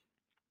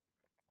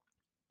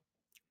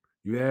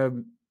 you have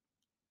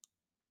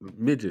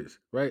midgets,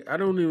 right? I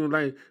don't even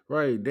like,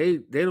 right? They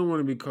don't want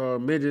to be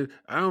called midgets.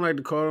 I don't like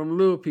to call them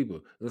little people.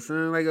 You know what I'm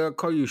saying? Like I'll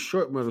call you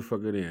short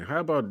motherfucker then.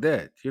 How about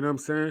that? You know what I'm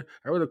saying?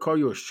 I'd rather call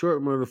you a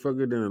short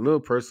motherfucker than a little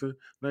person.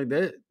 Like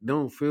that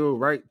don't feel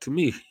right to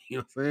me. You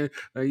know what I'm saying?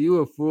 Like you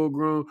a full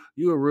grown,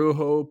 you a real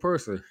whole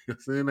person. You know what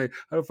I'm saying? Like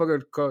how the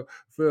fuck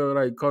feel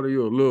like calling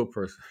you a little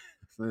person?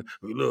 Saying,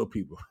 we little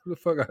people. Get the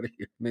fuck out of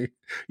here, nigga.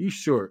 You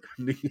short,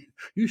 nigga.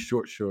 You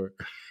short.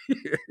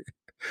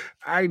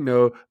 I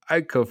know I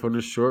come from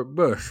the short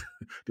bus,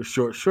 the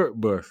short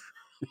bus,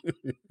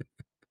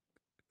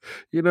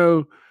 you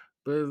know.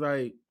 But it's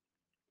like,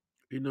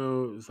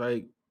 it's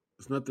like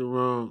it's nothing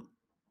wrong,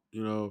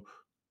 you know,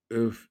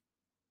 if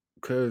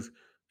because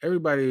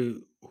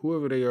everybody,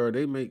 whoever they are,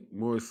 they make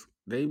more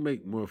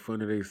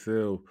fun of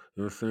themselves.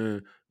 You know what I'm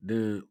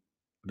saying?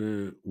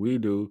 Than we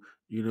do.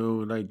 You know,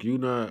 like you're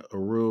not a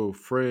real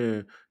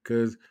friend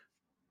because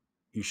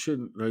you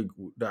shouldn't like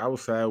the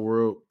outside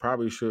world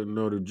probably shouldn't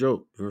know the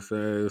joke. You know what I'm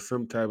saying? There's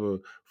some type of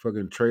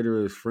fucking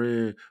traitorous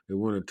friend that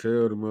want to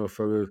tell the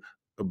motherfuckers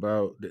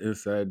about the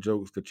inside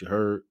jokes that you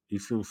heard. You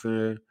see what I'm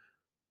saying?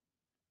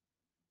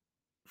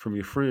 From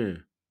your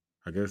friend.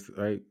 I guess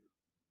like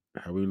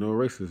how we know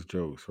racist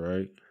jokes,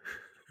 right?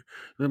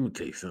 Let me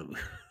tell you something.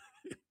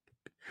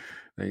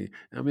 Like,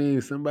 I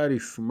mean, somebody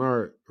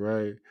smart,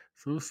 right?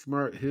 Some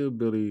smart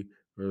hillbilly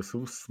or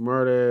some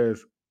smart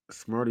ass,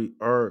 smarty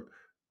art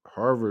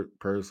Harvard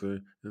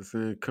person and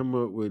saying, come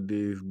up with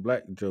these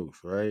black jokes,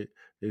 right?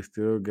 They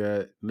still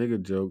got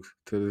nigga jokes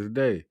to this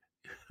day.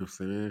 You know what I'm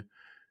saying?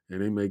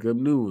 And they make up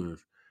new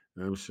ones.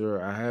 And I'm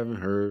sure I haven't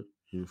heard,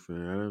 you know what I'm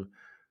saying? I don't,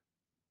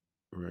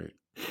 right.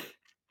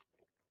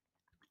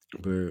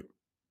 But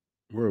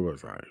where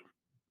was I?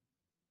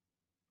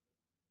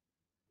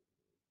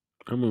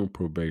 I'm on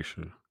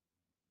probation.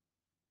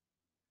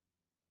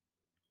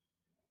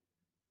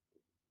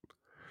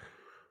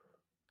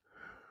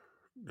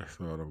 That's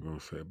all I'm gonna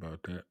say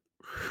about that.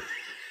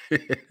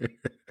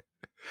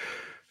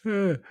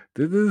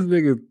 Did this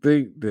nigga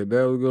think that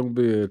that was gonna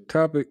be a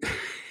topic?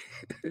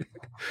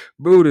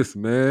 Buddhist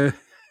man,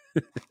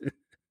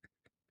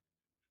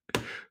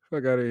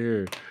 fuck out of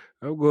here.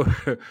 I'm going.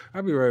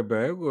 I'll be right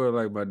back. I'm going to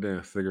like my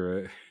damn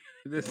cigarette.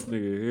 This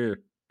nigga here.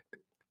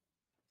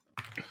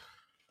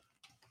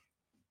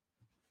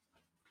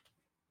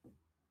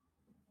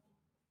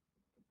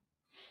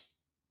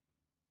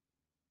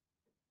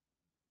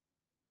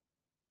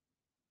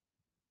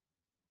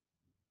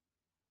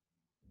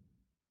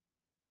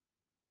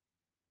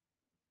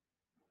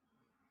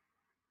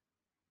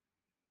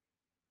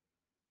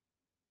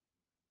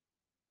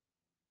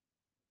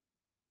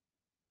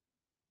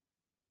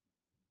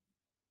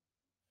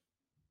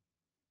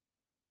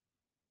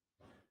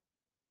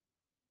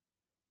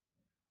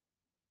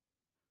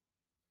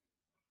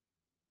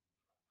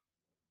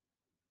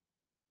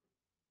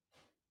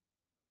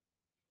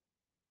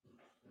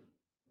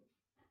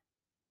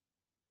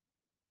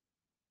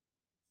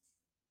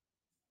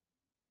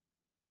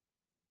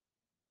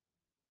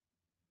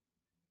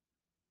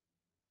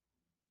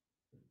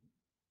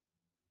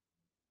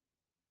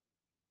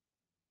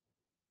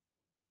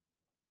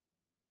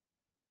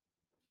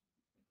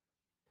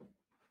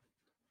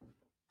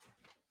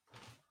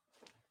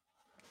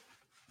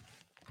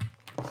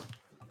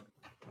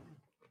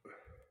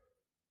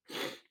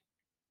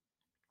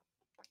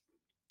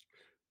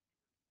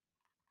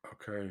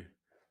 Okay,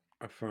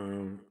 I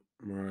found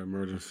my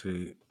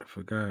emergency. I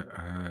forgot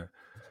I had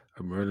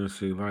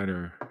emergency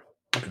lighter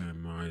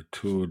in my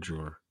tool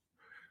drawer,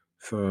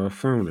 so I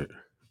found it.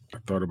 I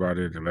thought about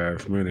it at the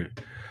last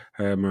minute.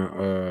 I had my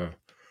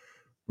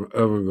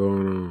oven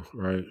going on,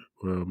 right?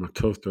 Well, my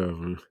toaster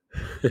oven.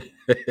 I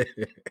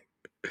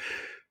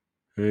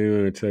ain't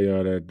gonna tell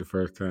y'all that the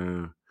first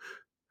time.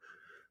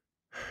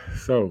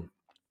 So,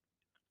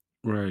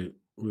 right,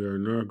 we are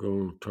not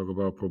going to talk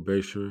about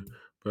probation,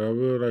 but I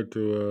would like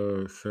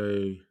to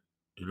say,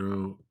 you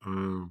know,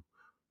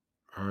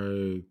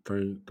 I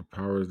thank the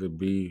powers that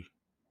be,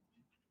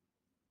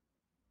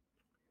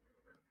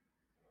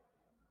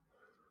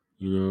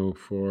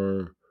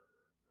 for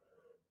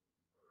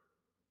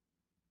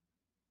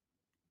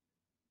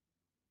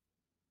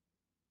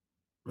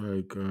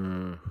like,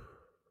 I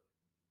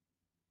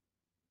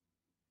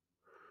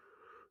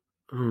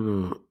don't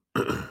know,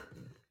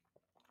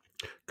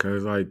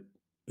 cause like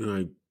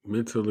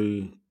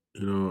mentally,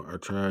 I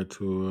try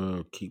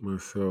to keep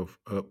myself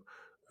up,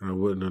 and I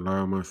wouldn't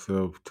allow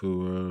myself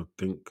to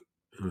think,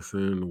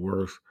 saying the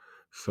worst.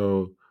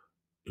 So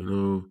you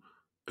know,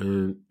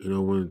 and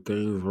when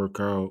things work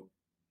out,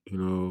 you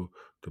know,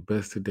 the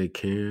best that they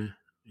can,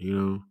 you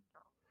know,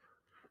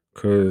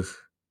 because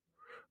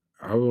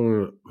I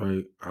want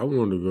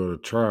to go to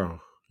trial,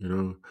 you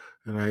know,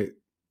 And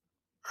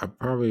I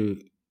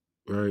probably,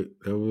 right,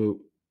 that will,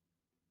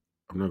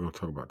 I'm not gonna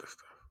talk about this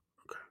stuff.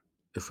 Okay.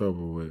 It's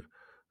over with.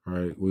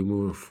 Right. We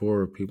moving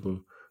forward,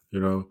 people.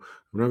 You know,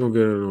 I'm not gonna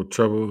get in no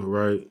trouble,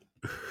 right?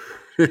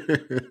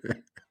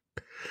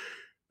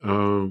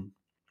 um,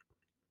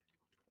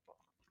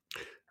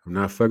 I'm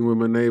not fucking with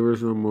my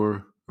neighbors no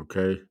more.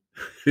 Okay.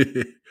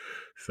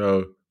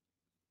 So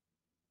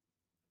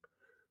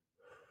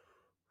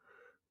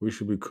we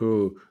should be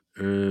cool.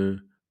 And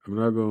I'm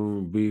not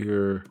gonna be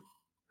here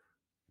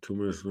too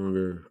much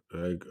longer.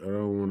 Like I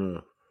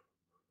don't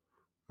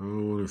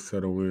wanna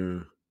settle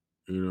in,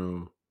 you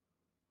know.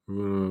 I'm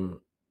gonna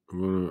I'm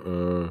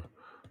gonna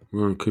I'm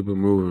gonna keep it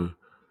moving.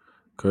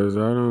 Cause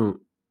I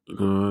don't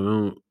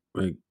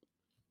like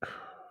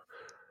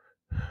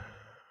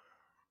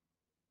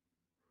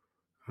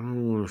I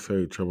don't wanna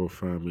say trouble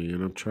find me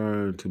and I'm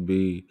trying to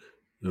be,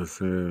 you know what I'm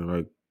saying,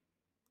 like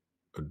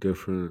a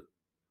different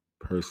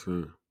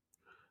person,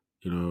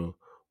 you know,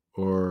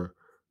 or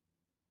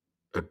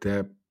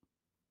adapt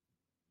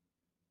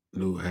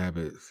new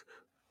habits.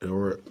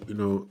 Or,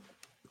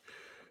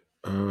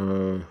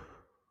 uh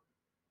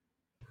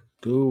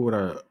do what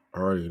I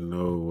already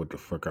know what the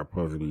fuck I'm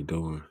supposed to be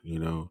doing, you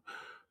know.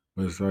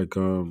 But it's like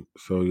so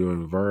your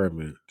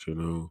environment, you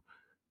know,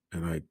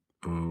 and like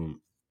um,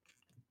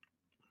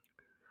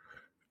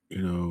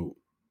 you know,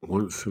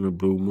 once in a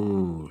blue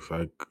moon, it's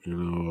like,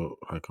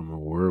 like I'm a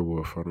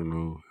werewolf, I don't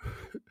know.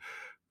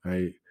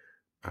 I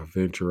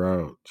venture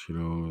out,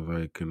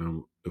 like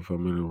and if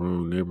I'm in the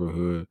wrong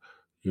neighborhood,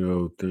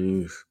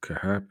 things could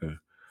happen.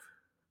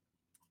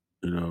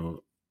 You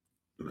know,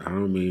 I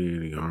don't mean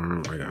any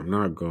harm. Like I'm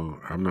not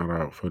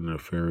out for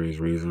nefarious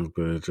reasons,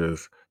 but it's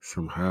just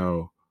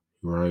somehow,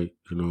 right?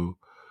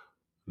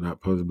 Not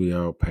supposed to be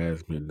out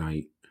past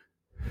midnight.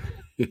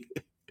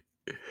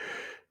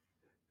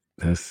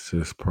 That's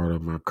just part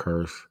of my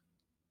curse,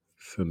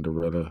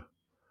 Cinderella.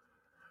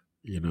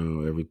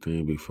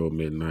 Everything before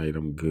midnight,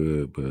 I'm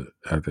good, but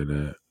after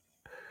that,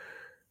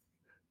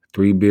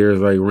 3 beers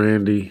like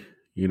Randy,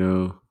 you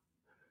know,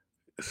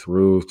 it's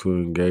rules to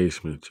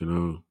engagement,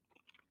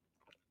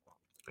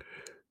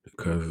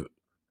 because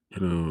you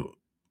know,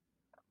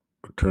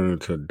 turning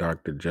to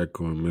Dr.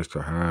 Jekyll and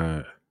Mr.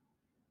 Hyde,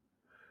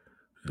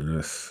 and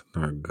that's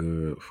not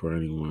good for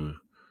anyone.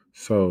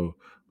 So,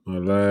 my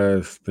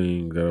last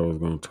thing that I was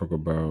going to talk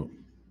about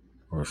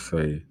or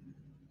say,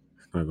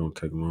 it's not going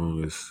to take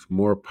long, is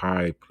more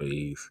pie,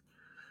 please.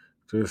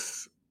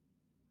 Just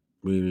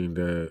meaning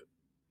that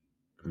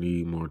I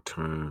need more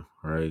time,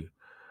 right?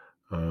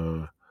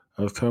 I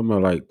was talking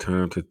about like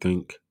time to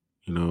think.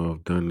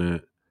 I've done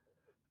that.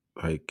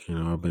 Like,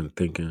 I've been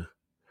thinking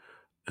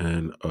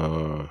and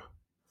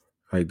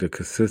like the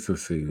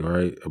consistency,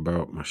 right,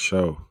 about my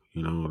show.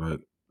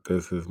 Like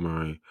this is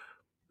my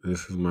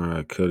this is my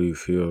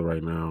Achilles heel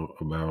right now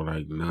about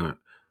like not,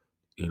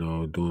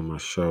 doing my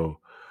show.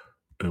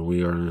 And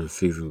we are in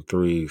season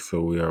 3,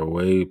 so we are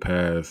way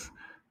past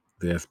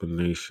the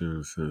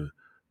explanations and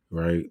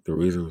right the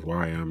reasons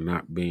why I'm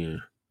not being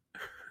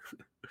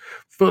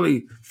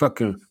fully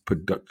fucking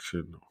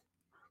production.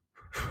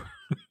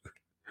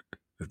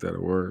 Is that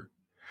a word?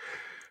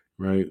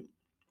 Right?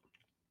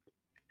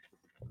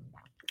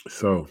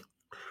 So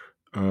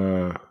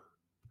uh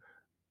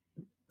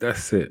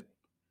that's it.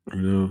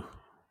 You know.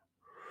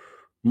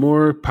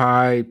 More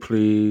pie,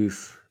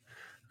 please.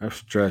 I've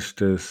stretched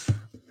this.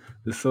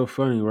 It's so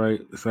funny, right?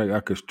 It's like I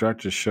could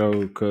stretch a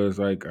show because,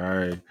 like,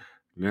 I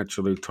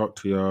naturally talk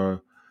to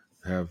y'all,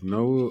 have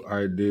no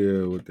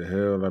idea what the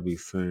hell I be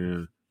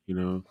saying,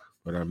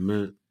 but I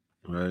meant,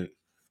 right?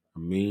 I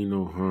mean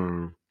no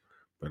harm,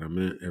 but I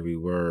meant every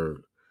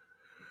word.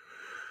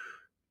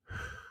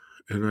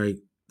 And like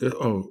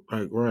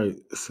right.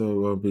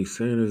 So what I'll be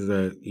saying is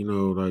that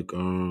like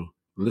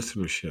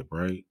listenership,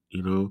 right?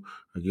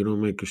 Like you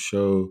don't make a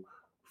show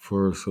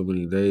for so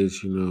many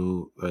days,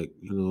 like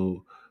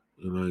and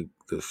like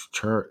this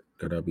chart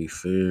that I be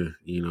seeing,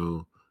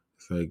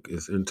 it's like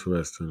it's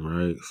interesting,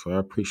 right? So I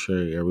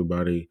appreciate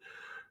everybody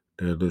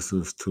that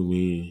listens to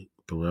me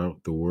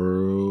throughout the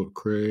world,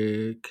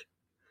 Craig.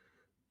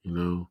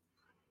 You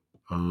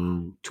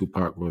know,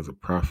 Tupac was a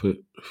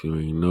prophet. If you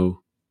ain't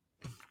know,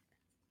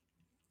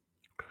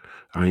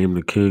 I am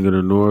the king of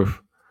the north.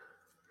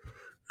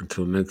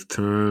 Until next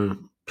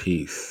time,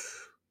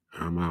 peace.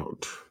 I'm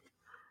out.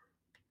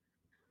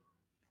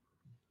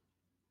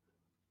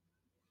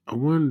 I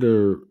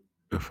wonder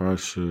if I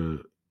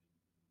should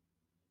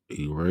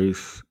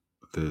erase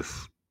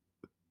this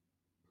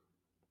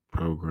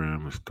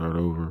program and start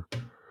over.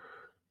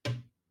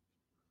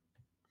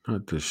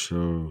 Not this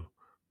show,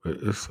 but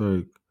it's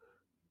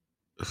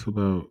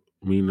about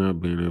me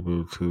not being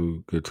able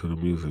to get to the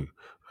music.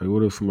 Like,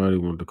 what if somebody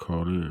wanted to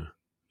call in?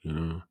 You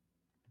know,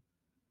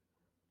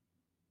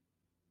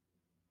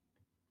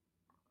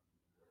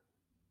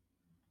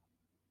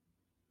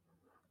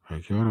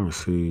 like y'all don't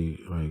see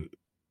like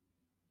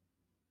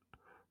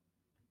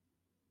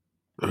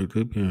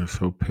they being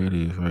so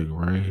petty. It's like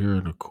right here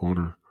in the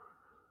corner,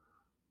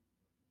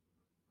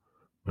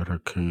 but I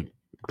can't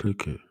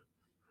click it.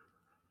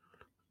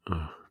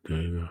 Oh,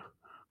 there you go.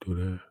 Do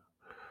that.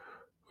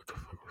 What the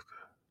fuck was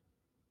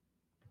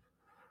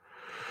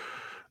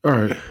that?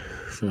 All right.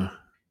 So I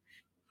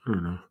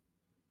don't know.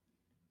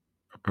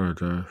 I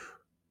apologize.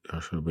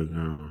 Y'all should have been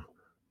gone.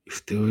 You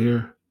still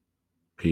here?